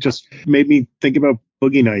 it just made me think about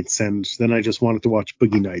Boogie Nights. And then I just wanted to watch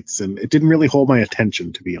Boogie Nights. And it didn't really hold my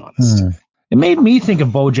attention, to be honest. It made me think of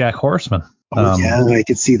BoJack Horseman. Yeah, I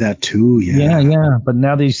could see that too. Yeah. But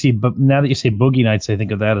now that you say Boogie Nights, I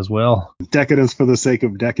think of that as well. Decadence for the sake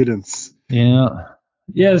of decadence. Yeah.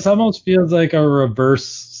 Yeah, this almost feels like a reverse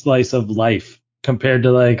slice of life compared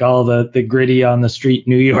to like all the gritty on the street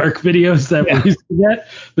New York videos that we used to get.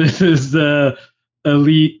 This is the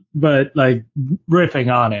elite, but like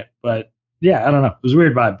riffing on it. But yeah, I don't know. It was a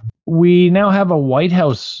weird vibe. We now have a White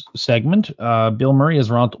House segment. Bill Murray as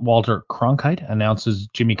Walter Cronkite announces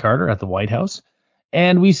Jimmy Carter at the White House.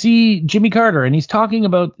 And we see Jimmy Carter, and he's talking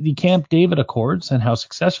about the Camp David Accords and how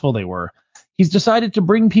successful they were. He's decided to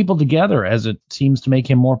bring people together, as it seems to make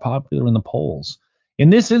him more popular in the polls. In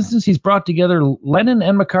this instance, he's brought together Lennon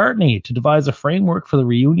and McCartney to devise a framework for the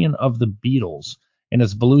reunion of the Beatles. And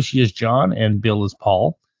it's Belushi as John and Bill as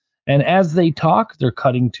Paul. And as they talk, they're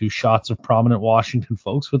cutting to shots of prominent Washington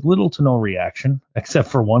folks with little to no reaction, except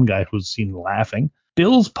for one guy who's seen laughing.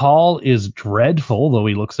 Bill's Paul is dreadful, though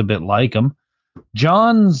he looks a bit like him.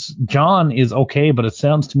 John is okay, but it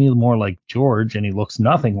sounds to me more like George, and he looks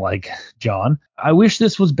nothing like John. I wish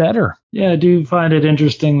this was better. Yeah, I do find it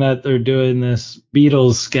interesting that they're doing this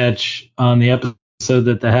Beatles sketch on the episode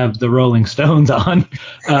that they have the Rolling Stones on.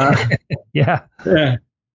 Yeah.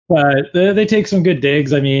 But they take some good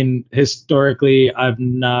digs. I mean, historically, I've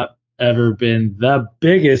not ever been the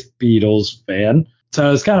biggest Beatles fan,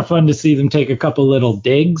 so it's kind of fun to see them take a couple little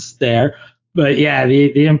digs there. But yeah,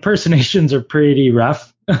 the impersonations are pretty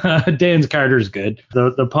rough. Dan Carter's good.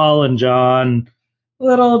 The Paul and John, a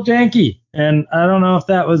little janky. And I don't know if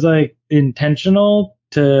that was like intentional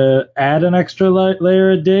to add an extra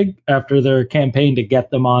layer of dig after their campaign to get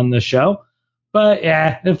them on the show. But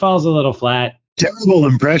yeah, it falls a little flat. Terrible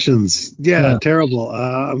impressions. Yeah, terrible.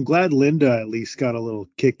 I'm glad Linda at least got a little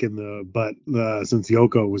kick in the butt since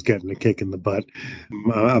Yoko was getting a kick in the butt.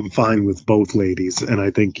 I'm fine with both ladies, and I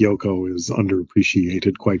think Yoko is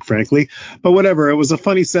underappreciated, quite frankly. But whatever. It was a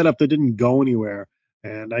funny setup that didn't go anywhere.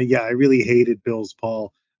 And I really hated Bill's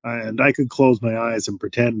Paul. And I could close my eyes and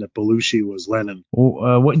pretend that Belushi was Lennon.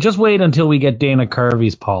 Just wait until we get Dana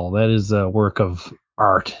Carvey's Paul. That is a work of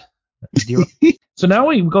art. So now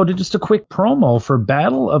we go to just a quick promo for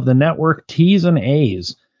Battle of the Network T's and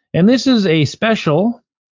A's. And this is a special.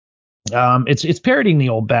 It's parodying the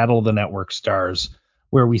old Battle of the Network stars,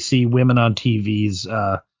 where we see women on TVs.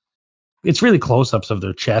 It's really close-ups of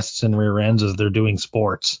their chests and rear ends as they're doing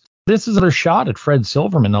sports. This is a shot at Fred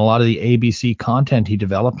Silverman, a lot of the ABC content he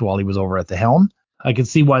developed while he was over at the helm. I can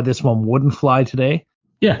see why this one wouldn't fly today.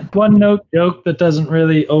 Yeah, one note joke that doesn't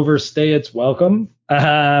really overstay its welcome.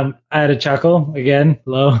 I had a chuckle, again,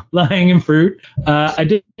 low-lying fruit. I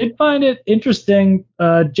did find it interesting.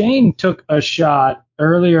 Jane took a shot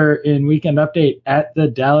earlier in Weekend Update at the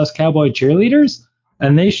Dallas Cowboy cheerleaders,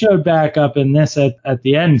 and they showed back up in this at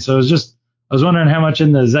the end. So I was wondering how much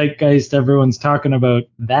in the zeitgeist everyone's talking about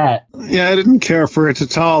that. Yeah, I didn't care for it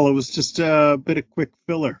at all. It was just a bit of quick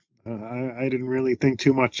filler. I didn't really think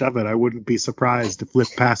too much of it. I wouldn't be surprised to flip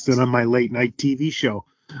past it on my late night TV show.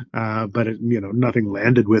 But nothing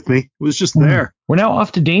landed with me. It was just there. We're now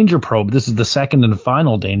off to Danger Probe. This is the second and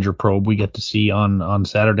final Danger Probe we get to see on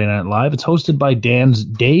Saturday Night Live. It's hosted by Dan's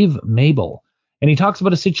Dave Mabel. And he talks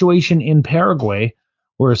about a situation in Paraguay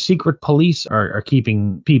where secret police are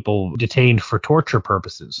keeping people detained for torture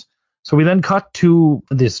purposes. So we then cut to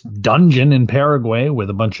this dungeon in Paraguay with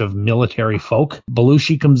a bunch of military folk.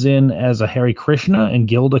 Belushi comes in as a Hare Krishna and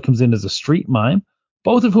Gilda comes in as a street mime,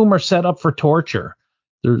 both of whom are set up for torture.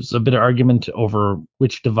 There's a bit of argument over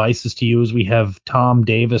which devices to use. We have Tom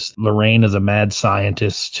Davis, Lorraine as a mad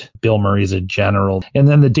scientist, Bill Murray's a general, and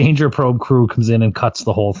then the Danger Probe crew comes in and cuts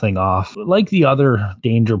the whole thing off. Like the other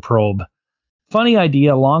Danger Probe, funny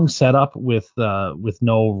idea, long setup with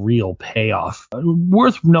no real payoff.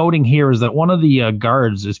 Worth noting here is that one of the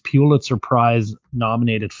guards is Pulitzer Prize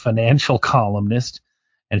nominated financial columnist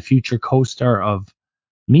and future co-star of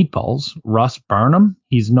Meatballs, Russ Barnum.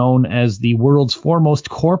 He's known as the world's foremost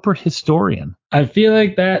corporate historian. I feel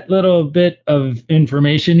like that little bit of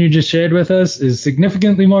information you just shared with us is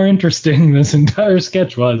significantly more interesting than this entire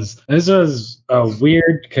sketch was. This was a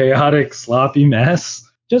weird, chaotic, sloppy mess.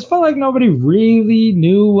 Just felt like nobody really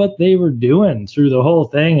knew what they were doing through the whole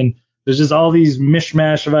thing. And there's just all these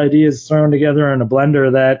mishmash of ideas thrown together in a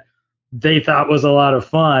blender that they thought was a lot of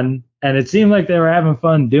fun. And it seemed like they were having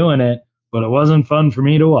fun doing it, but it wasn't fun for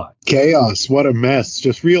me to watch. Chaos. What a mess.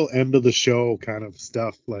 Just real end of the show kind of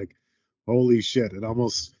stuff. Like, holy shit. I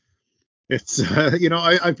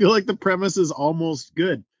feel like the premise is almost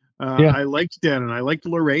good. I liked Dan and I liked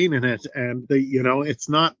Lorraine in it. And it's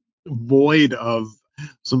not void of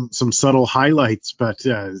some subtle highlights, but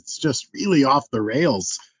it's just really off the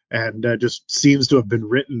rails and just seems to have been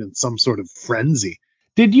written in some sort of frenzy.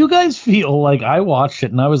 Did you guys feel like I watched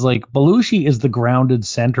it and I was like, Belushi is the grounded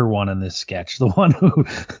center one in this sketch, the one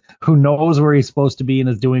who knows where he's supposed to be and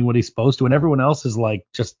is doing what he's supposed to, and everyone else is like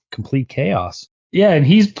just complete chaos. Yeah, and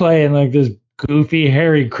he's playing like this goofy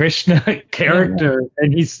Hare Krishna character,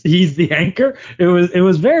 and he's the anchor. It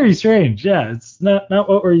was very strange. Yeah, it's not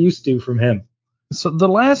what we're used to from him. So the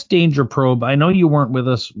last Danger Probe, I know you weren't with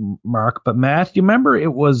us, Mark, but Matt, do you remember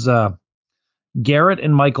it was Garrett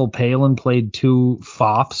and Michael Palin played two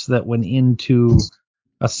fops that went into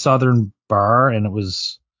a southern bar, and it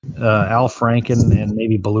was Al Franken and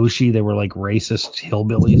maybe Belushi, they were like racist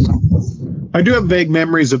hillbillies. I do have vague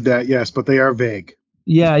memories of that, yes, but they are vague.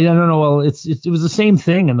 Yeah, no. Well, it was the same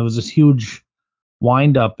thing, and there was this huge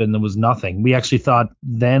wind up, and there was nothing. We actually thought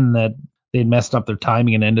then that they'd messed up their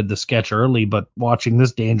timing and ended the sketch early, but watching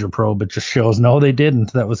this Danger Probe, it just shows no, they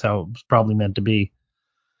didn't. That was how it was probably meant to be.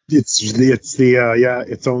 Its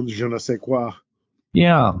own je ne sais quoi.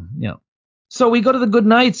 Yeah. So we go to the good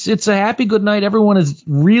nights. It's a happy good night. Everyone is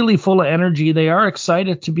really full of energy. They are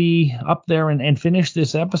excited to be up there and finish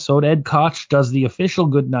this episode. Ed Koch does the official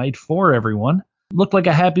good night for everyone. Looked like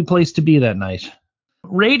a happy place to be that night.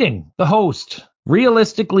 Rating, the host.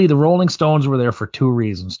 Realistically, the Rolling Stones were there for two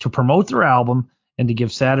reasons: to promote their album and to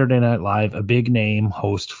give Saturday Night Live a big name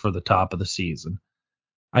host for the top of the season.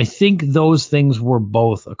 I think those things were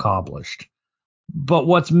both accomplished. But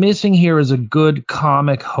what's missing here is a good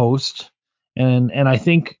comic host. And I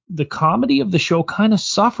think the comedy of the show kind of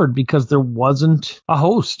suffered because there wasn't a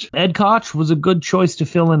host. Ed Koch was a good choice to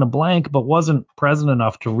fill in a blank, but wasn't present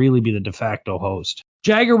enough to really be the de facto host.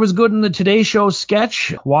 Jagger was good in the Today Show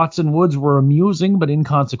sketch. Watts and Woods were amusing but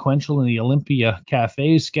inconsequential in the Olympia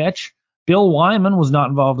Cafe sketch. Bill Wyman was not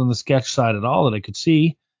involved in the sketch side at all that I could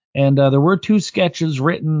see. And there were two sketches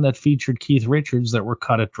written that featured Keith Richards that were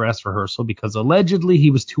cut at dress rehearsal because allegedly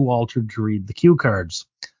he was too altered to read the cue cards.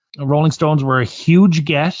 The Rolling Stones were a huge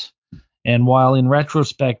get, and while in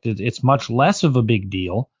retrospect it's much less of a big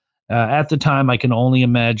deal, at the time I can only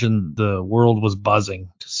imagine the world was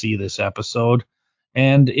buzzing to see this episode.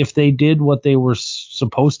 And if they did what they were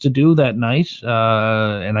supposed to do that night,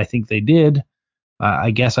 and I think they did,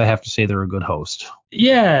 I guess I have to say they're a good host.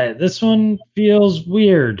 Yeah, this one feels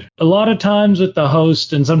weird. A lot of times with the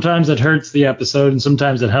host, and sometimes it hurts the episode and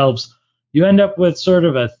sometimes it helps, you end up with sort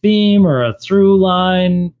of a theme or a through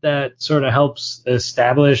line that sort of helps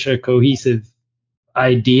establish a cohesive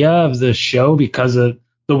idea of the show because of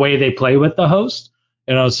the way they play with the host.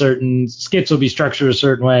 Certain skits will be structured a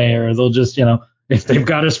certain way, or they'll just, if they've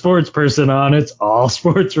got a sports person on, it's all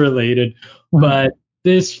sports related. But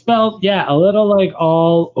this felt, a little like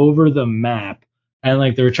all over the map. And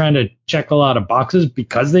like they were trying to check a lot of boxes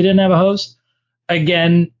because they didn't have a host.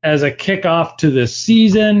 Again, as a kickoff to the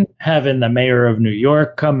season, having the mayor of New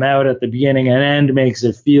York come out at the beginning and end makes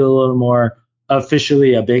it feel a little more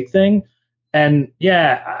officially a big thing. And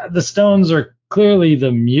the Stones are clearly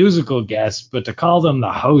the musical guests, but to call them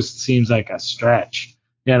the host seems like a stretch.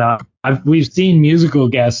 We've seen musical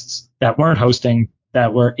guests that weren't hosting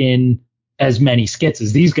that were in as many skits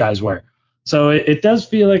as these guys were. So it does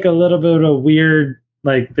feel like a little bit of a weird,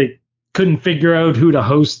 like they couldn't figure out who to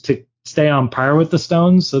host to stay on par with the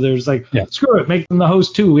Stones. So there's screw it, make them the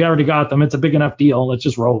host too. We already got them. It's a big enough deal. Let's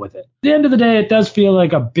just roll with it. At the end of the day, it does feel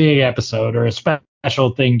like a big episode or a special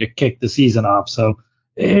thing to kick the season off. So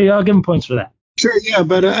I'll give them points for that. Sure, yeah,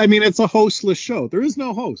 but it's a hostless show. There is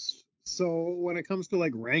no host. So when it comes to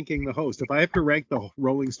ranking the host, if I have to rank the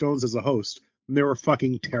Rolling Stones as a host, then they were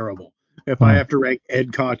fucking terrible. If I have to rank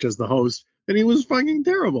Ed Koch as the host, then he was fucking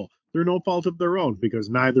terrible. They're no fault of their own because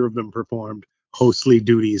neither of them performed hostly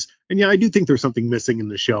duties. And I do think there's something missing in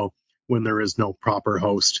the show when there is no proper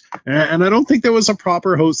host. And I don't think there was a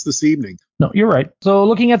proper host this evening. No, you're right. So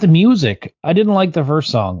looking at the music, I didn't like the first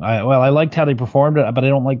song. I liked how they performed it, but I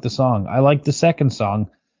don't like the song. I liked the second song.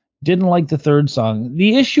 Didn't like the third song.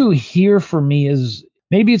 The issue here for me is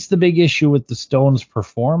maybe it's the big issue with the Stones'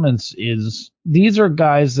 performance is these are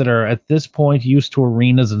guys that are at this point used to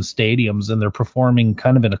arenas and stadiums, and they're performing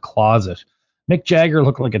kind of in a closet. Mick Jagger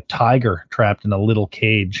looked like a tiger trapped in a little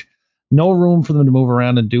cage. No room for them to move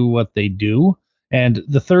around and do what they do. And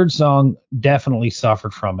the third song definitely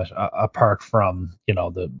suffered from it, apart from,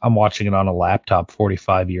 I'm watching it on a laptop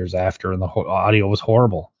 45 years after, and the audio was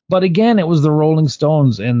horrible. But again, it was the Rolling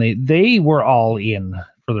Stones, and they were all in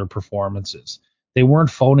for their performances. They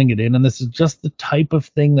weren't phoning it in, and this is just the type of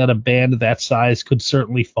thing that a band that size could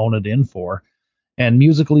certainly phone it in for. And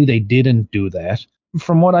musically, they didn't do that.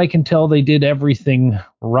 From what I can tell, they did everything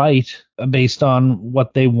right based on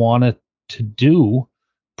what they wanted to do.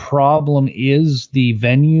 Problem is the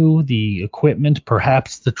venue, the equipment,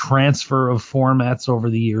 perhaps the transfer of formats over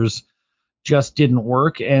the years just didn't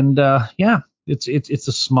work. And it's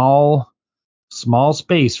a small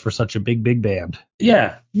space for such a big band.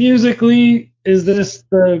 Yeah, musically, is this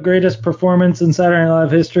the greatest performance in Saturday Night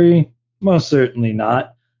Live history? Most certainly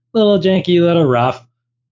not. Little janky, little rough.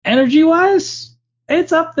 Energy-wise,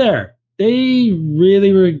 it's up there. They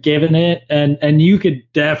really were giving it, and you could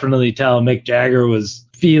definitely tell Mick Jagger was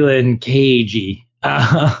feeling cagey.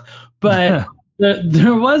 But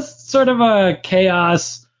there was sort of a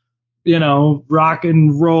chaos, rock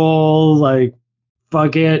and roll,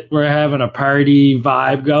 bucket. We're having a party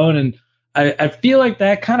vibe going. And I feel like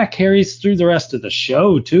that kind of carries through the rest of the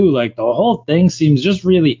show, too. Like the whole thing seems just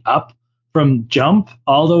really up from jump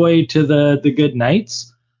all the way to the good nights.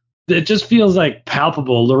 It just feels like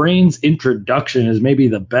palpable. Lorraine's introduction is maybe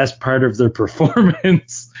the best part of their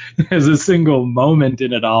performance as a single moment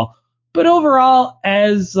in it all. But overall,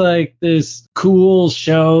 as like this cool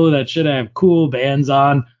show that should have cool bands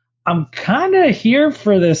on, I'm kind of here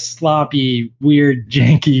for this sloppy, weird,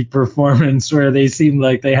 janky performance where they seemed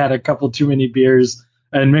like they had a couple too many beers,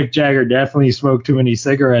 and Mick Jagger definitely smoked too many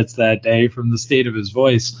cigarettes that day from the state of his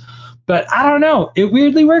voice. But I don't know. It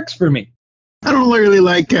weirdly works for me. I don't really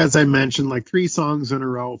like, as I mentioned, like 3 songs in a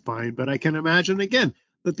row, fine. But I can imagine, again,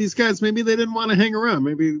 that these guys, maybe they didn't want to hang around.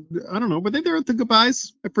 Maybe, I don't know, were they there at the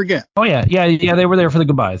goodbyes? I forget. Oh, yeah. They were there for the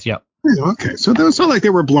goodbyes. Yeah. Okay, so it was not like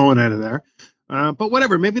they were blowing out of there. But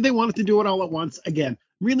whatever, maybe they wanted to do it all at once. Again,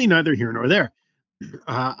 really neither here nor there.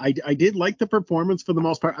 I did like the performance for the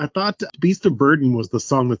most part. I thought Beast of Burden was the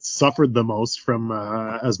song that suffered the most from,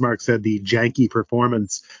 as Mark said, the janky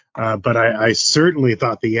performance. But I certainly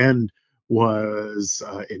thought the end was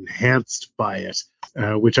enhanced by it,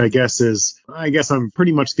 which I guess I'm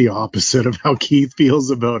pretty much the opposite of how Keith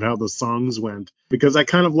feels about how the songs went, because I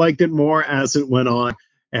kind of liked it more as it went on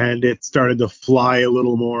and it started to fly a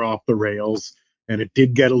little more off the rails and it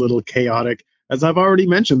did get a little chaotic. As I've already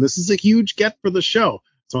mentioned, this is a huge get for the show.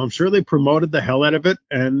 So I'm sure they promoted the hell out of it.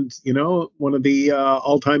 And, one of the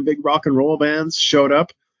all-time big rock and roll bands showed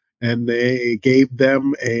up and they gave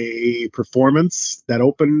them a performance that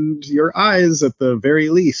opened your eyes at the very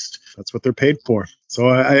least. That's what they're paid for. So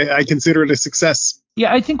I consider it a success.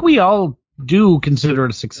 Yeah, I think we all do consider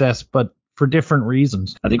it a success, but for different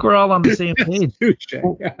reasons. I think we're all on the same page.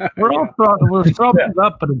 We're thrown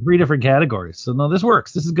up, but in 3 different categories. So no, this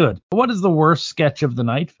works. This is good. What is the worst sketch of the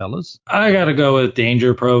night, fellas? I gotta go with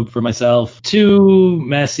Danger Probe for myself. Too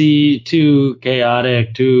messy, too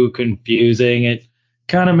chaotic, too confusing. It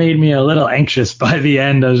kind of made me a little anxious by the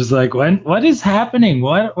end. I was just like, what is happening?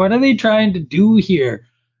 What are they trying to do here?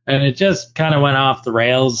 And it just kind of went off the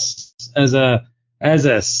rails as a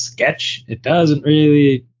sketch. It doesn't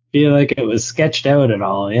really feel like it was sketched out at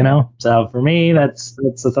all, So for me, that's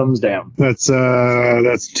a thumbs down. That's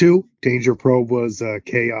 2. Danger Probe was a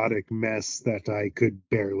chaotic mess that I could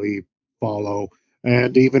barely follow.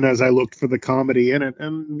 And even as I looked for the comedy in it,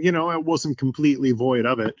 and I wasn't completely void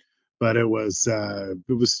of it, but it was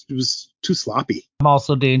too sloppy. I'm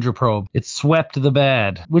also Danger Probe. It swept the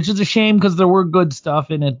bad, which is a shame because there were good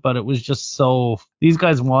stuff in it, but it was just so these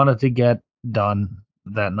guys wanted to get done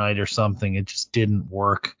that night or something. It just didn't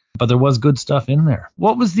work. But there was good stuff in there.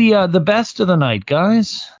 What was the best of the night,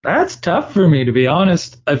 guys? That's tough for me, to be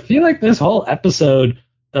honest. I feel like this whole episode,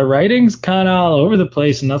 the writing's kind of all over the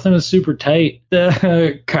place. Nothing is super tight.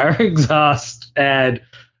 The car exhaust ad,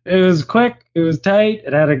 it was quick. It was tight.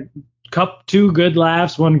 It had a 2 good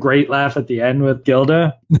laughs, 1 great laugh at the end with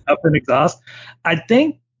Gilda up in exhaust. I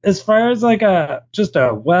think as far as like just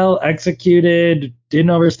a well executed, didn't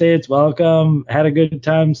overstay its welcome, had a good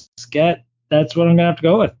time sketch, that's what I'm gonna have to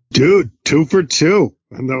go with. Dude, 2 for 2.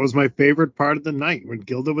 And that was my favorite part of the night when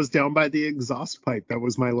Gilda was down by the exhaust pipe. That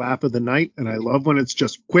was my laugh of the night. And I love when it's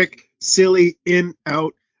just quick, silly, in,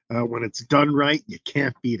 out. When it's done right, you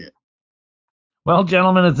can't beat it. Well,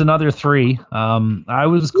 gentlemen, it's another 3. I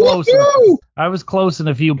was close. I was close in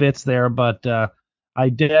a few bits there, but I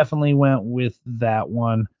definitely went with that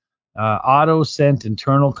one. Auto scent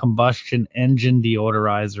internal combustion engine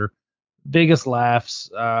deodorizer. Biggest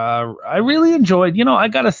laughs. I really enjoyed, I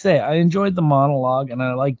gotta say, I enjoyed the monologue and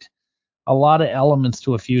I liked a lot of elements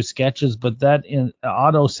to a few sketches, but that in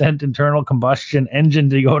auto scent internal combustion engine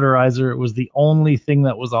deodorizer, it was the only thing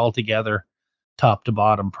that was altogether top to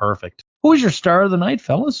bottom perfect. Who was your star of the night,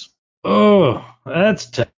 fellas? Oh,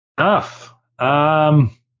 that's tough.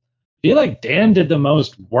 I feel like Dan did the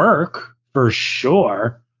most work for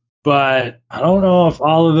sure, but I don't know if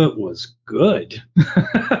all of it was good.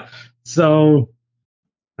 So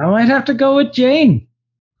I might have to go with Jane.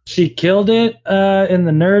 She killed it in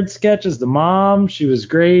the nerd sketch as the mom. She was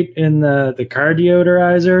great in the car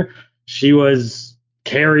deodorizer. She was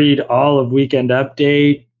carried all of Weekend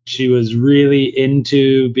Update. She was really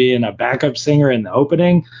into being a backup singer in the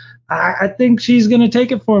opening. I think she's going to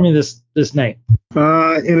take it for me this night.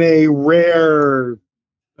 In a rare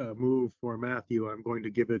move for Matthew, I'm going to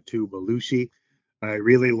give it to Belushi. I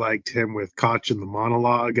really liked him with Koch in the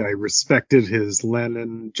monologue. I respected his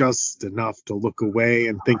Lennon just enough to look away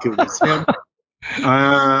and think it was him.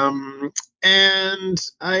 And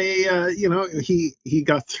I, he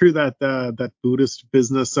got through that Buddhist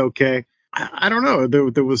business okay. I don't know.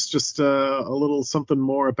 There was just a little something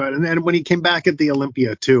more about it. And when he came back at the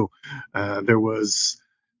Olympia too, there was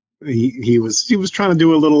he was trying to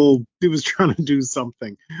do a little. He was trying to do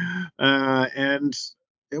something, and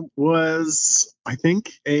it was, I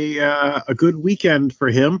think, a good weekend for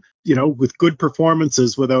him. With good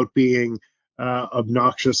performances without being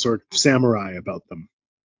obnoxious or samurai about them.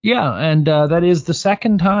 Yeah, and that is the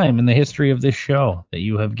second time in the history of this show that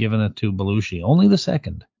you have given it to Belushi. Only the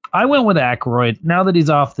second. I went with Aykroyd. Now that he's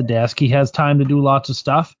off the desk, he has time to do lots of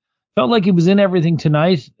stuff. Felt like he was in everything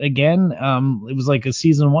tonight again. It was like a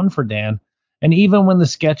season one for Dan. And even when the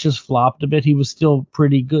sketches flopped a bit, he was still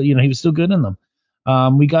pretty good. He was still good in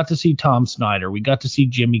them. We got to see Tom Snyder. We got to see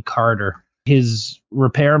Jimmy Carter. His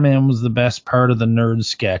repairman was the best part of the nerd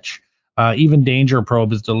sketch. Even Danger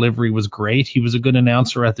Probe, his delivery was great. He was a good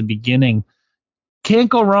announcer at the beginning. Can't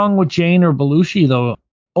go wrong with Jane or Belushi, though.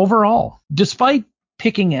 Overall, despite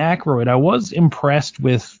picking Aykroyd, I was impressed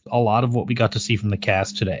with a lot of what we got to see from the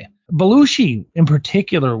cast today. Belushi, in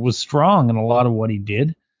particular, was strong in a lot of what he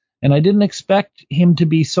did, and I didn't expect him to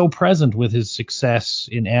be so present with his success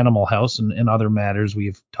in Animal House and other matters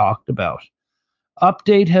we've talked about.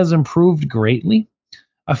 Update has improved greatly.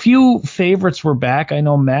 A few favorites were back. I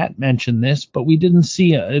know Matt mentioned this, but we didn't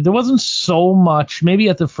see there wasn't so much, maybe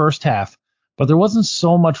at the first half, but there wasn't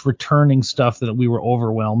so much returning stuff that we were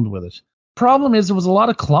overwhelmed with it. Problem is, there was a lot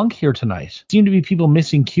of clunk here tonight. Seemed to be people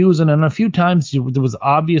missing cues, and then a few times there was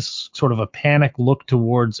obvious sort of a panic look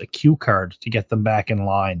towards a cue card to get them back in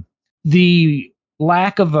line. The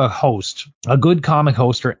lack of a host, a good comic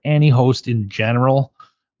host, or any host in general,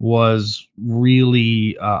 was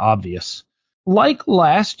really obvious. Like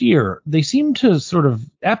last year, they seemed to sort of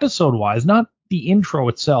episode-wise, not the intro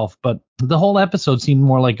itself, but the whole episode seemed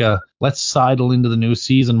more like a let's sidle into the new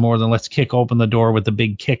season more than let's kick open the door with the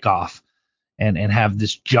big kickoff and have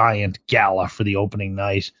this giant gala for the opening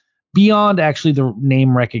night, beyond actually the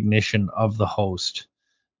name recognition of the host.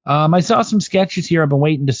 I saw some sketches here I've been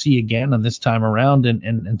waiting to see again on this time around,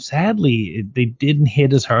 and sadly, they didn't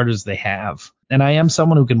hit as hard as they have. And I am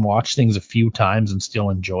someone who can watch things a few times and still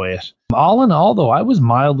enjoy it. All in all, though, I was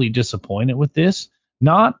mildly disappointed with this.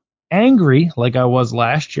 Not angry like I was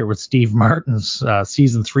last year with Steve Martin's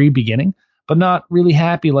season 3 beginning, but not really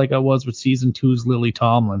happy like I was with season 2's Lily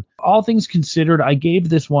Tomlin. All things considered, I gave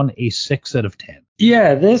this one a 6 out of 10.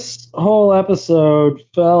 Yeah, this whole episode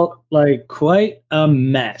felt like quite a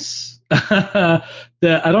mess. I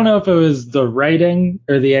don't know if it was the writing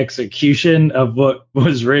or the execution of what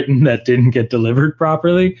was written that didn't get delivered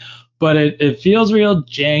properly, but it feels real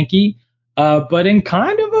janky, but in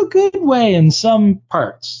kind of a good way in some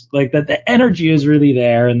parts. Like that the energy is really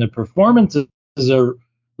there and the performances are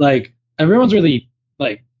like everyone's really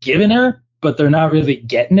like giving her, but they're not really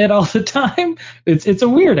getting it all the time. It's a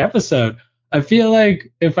weird episode. I feel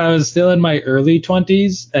like if I was still in my early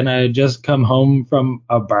 20s and I had just come home from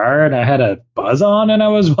a bar and I had a buzz on and I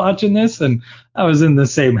was watching this and I was in the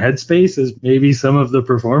same headspace as maybe some of the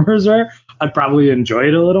performers are, I'd probably enjoy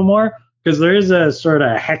it a little more because there is a sort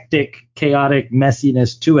of hectic, chaotic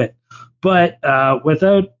messiness to it. But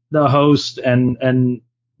without the host and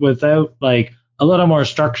without like a little more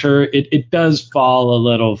structure, it does fall a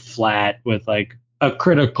little flat with like a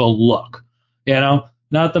critical look, you know?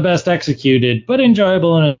 Not the best executed, but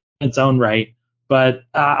enjoyable in its own right. But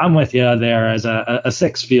I'm with you there as a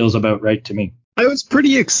 6 feels about right to me. I was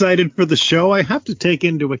pretty excited for the show. I have to take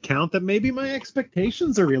into account that maybe my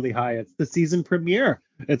expectations are really high. It's the season premiere.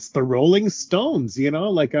 It's the Rolling Stones,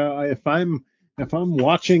 like if I'm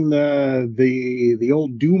watching the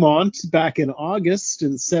old Dumont back in August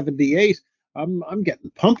in '78, I'm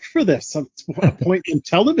getting pumped for this. It's appointment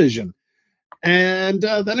television. And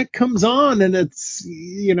then it comes on and it's,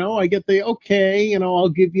 I get the, okay, I'll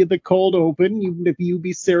give you the cold open, even if you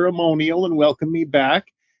be ceremonial and welcome me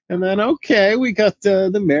back. And then, okay, we got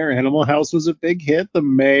the Mayor. Animal House was a big hit. The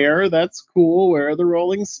Mayor, that's cool. Where are the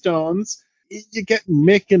Rolling Stones? You get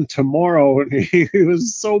Mick and Tomorrow, and he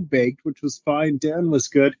was so baked, which was fine. Dan was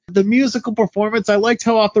good. The musical performance, I liked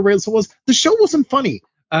how off the rails it was. The show wasn't funny.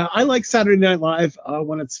 I like Saturday Night Live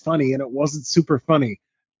when it's funny, and it wasn't super funny.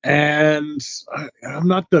 And I'm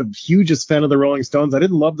not the hugest fan of the Rolling Stones. I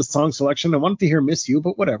didn't love the song selection. I wanted to hear Miss You,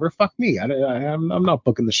 but whatever. Fuck me. I'm not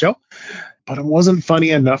booking the show. But it wasn't funny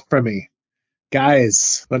enough for me.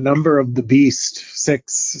 Guys, the number of the beast,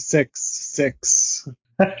 666.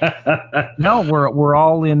 No, we're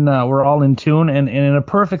all in tune, and in a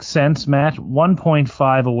perfect sense, Matt,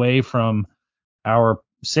 1.5 away from our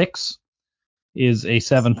 6 is a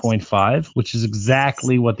 7.5, which is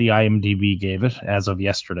exactly what the IMDb gave it as of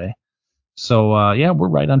yesterday. So yeah, we're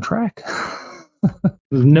right on track.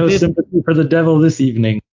 There's no sympathy for the devil this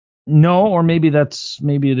evening. No, or maybe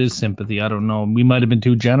it is sympathy. I don't know. We might have been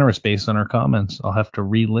too generous based on our comments. I'll have to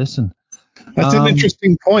re-listen. That's an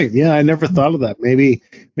interesting point. Yeah, I never thought of that. Maybe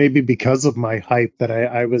because of my hype that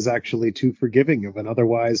I was actually too forgiving of an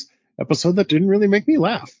otherwise episode that didn't really make me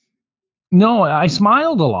laugh. No, I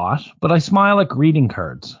smiled a lot, but I smile like greeting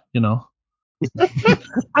cards, you know.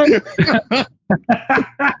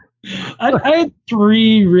 I had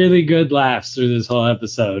 3 really good laughs through this whole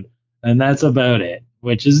episode, and that's about it,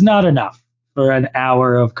 which is not enough for an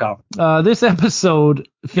hour of comedy. This episode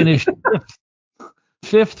finished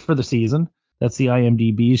fifth for the season. That's the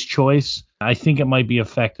IMDb's choice. I think it might be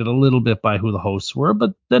affected a little bit by who the hosts were,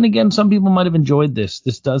 but then again, some people might have enjoyed this.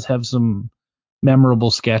 This does have some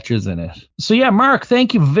memorable sketches in it. So yeah, Mark,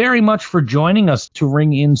 thank you very much for joining us to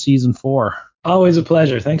ring in season 4. Always a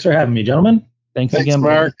pleasure. Thanks for having me, gentlemen. Thanks again,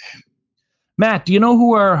 Mark. Matt, do you know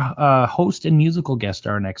who our host and musical guest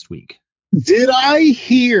are next week? Did I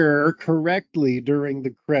hear correctly during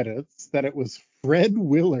the credits that it was Fred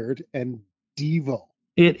Willard and Devo?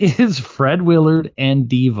 It is Fred Willard and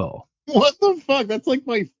Devo. What the fuck? That's like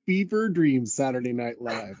my fever dream Saturday Night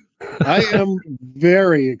Live. I am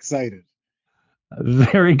very excited.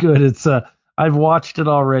 Very good. It's I've watched it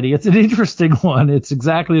already. It's an interesting one. It's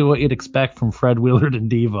exactly what you'd expect from Fred Willard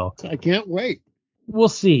and Devo. I can't wait. We'll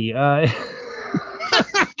see.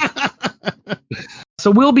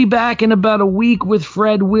 So we'll be back in about a week with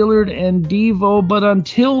Fred Willard and Devo, but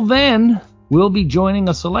until then, we'll be joining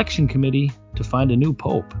a selection committee to find a new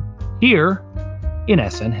pope here in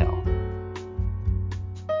SNL.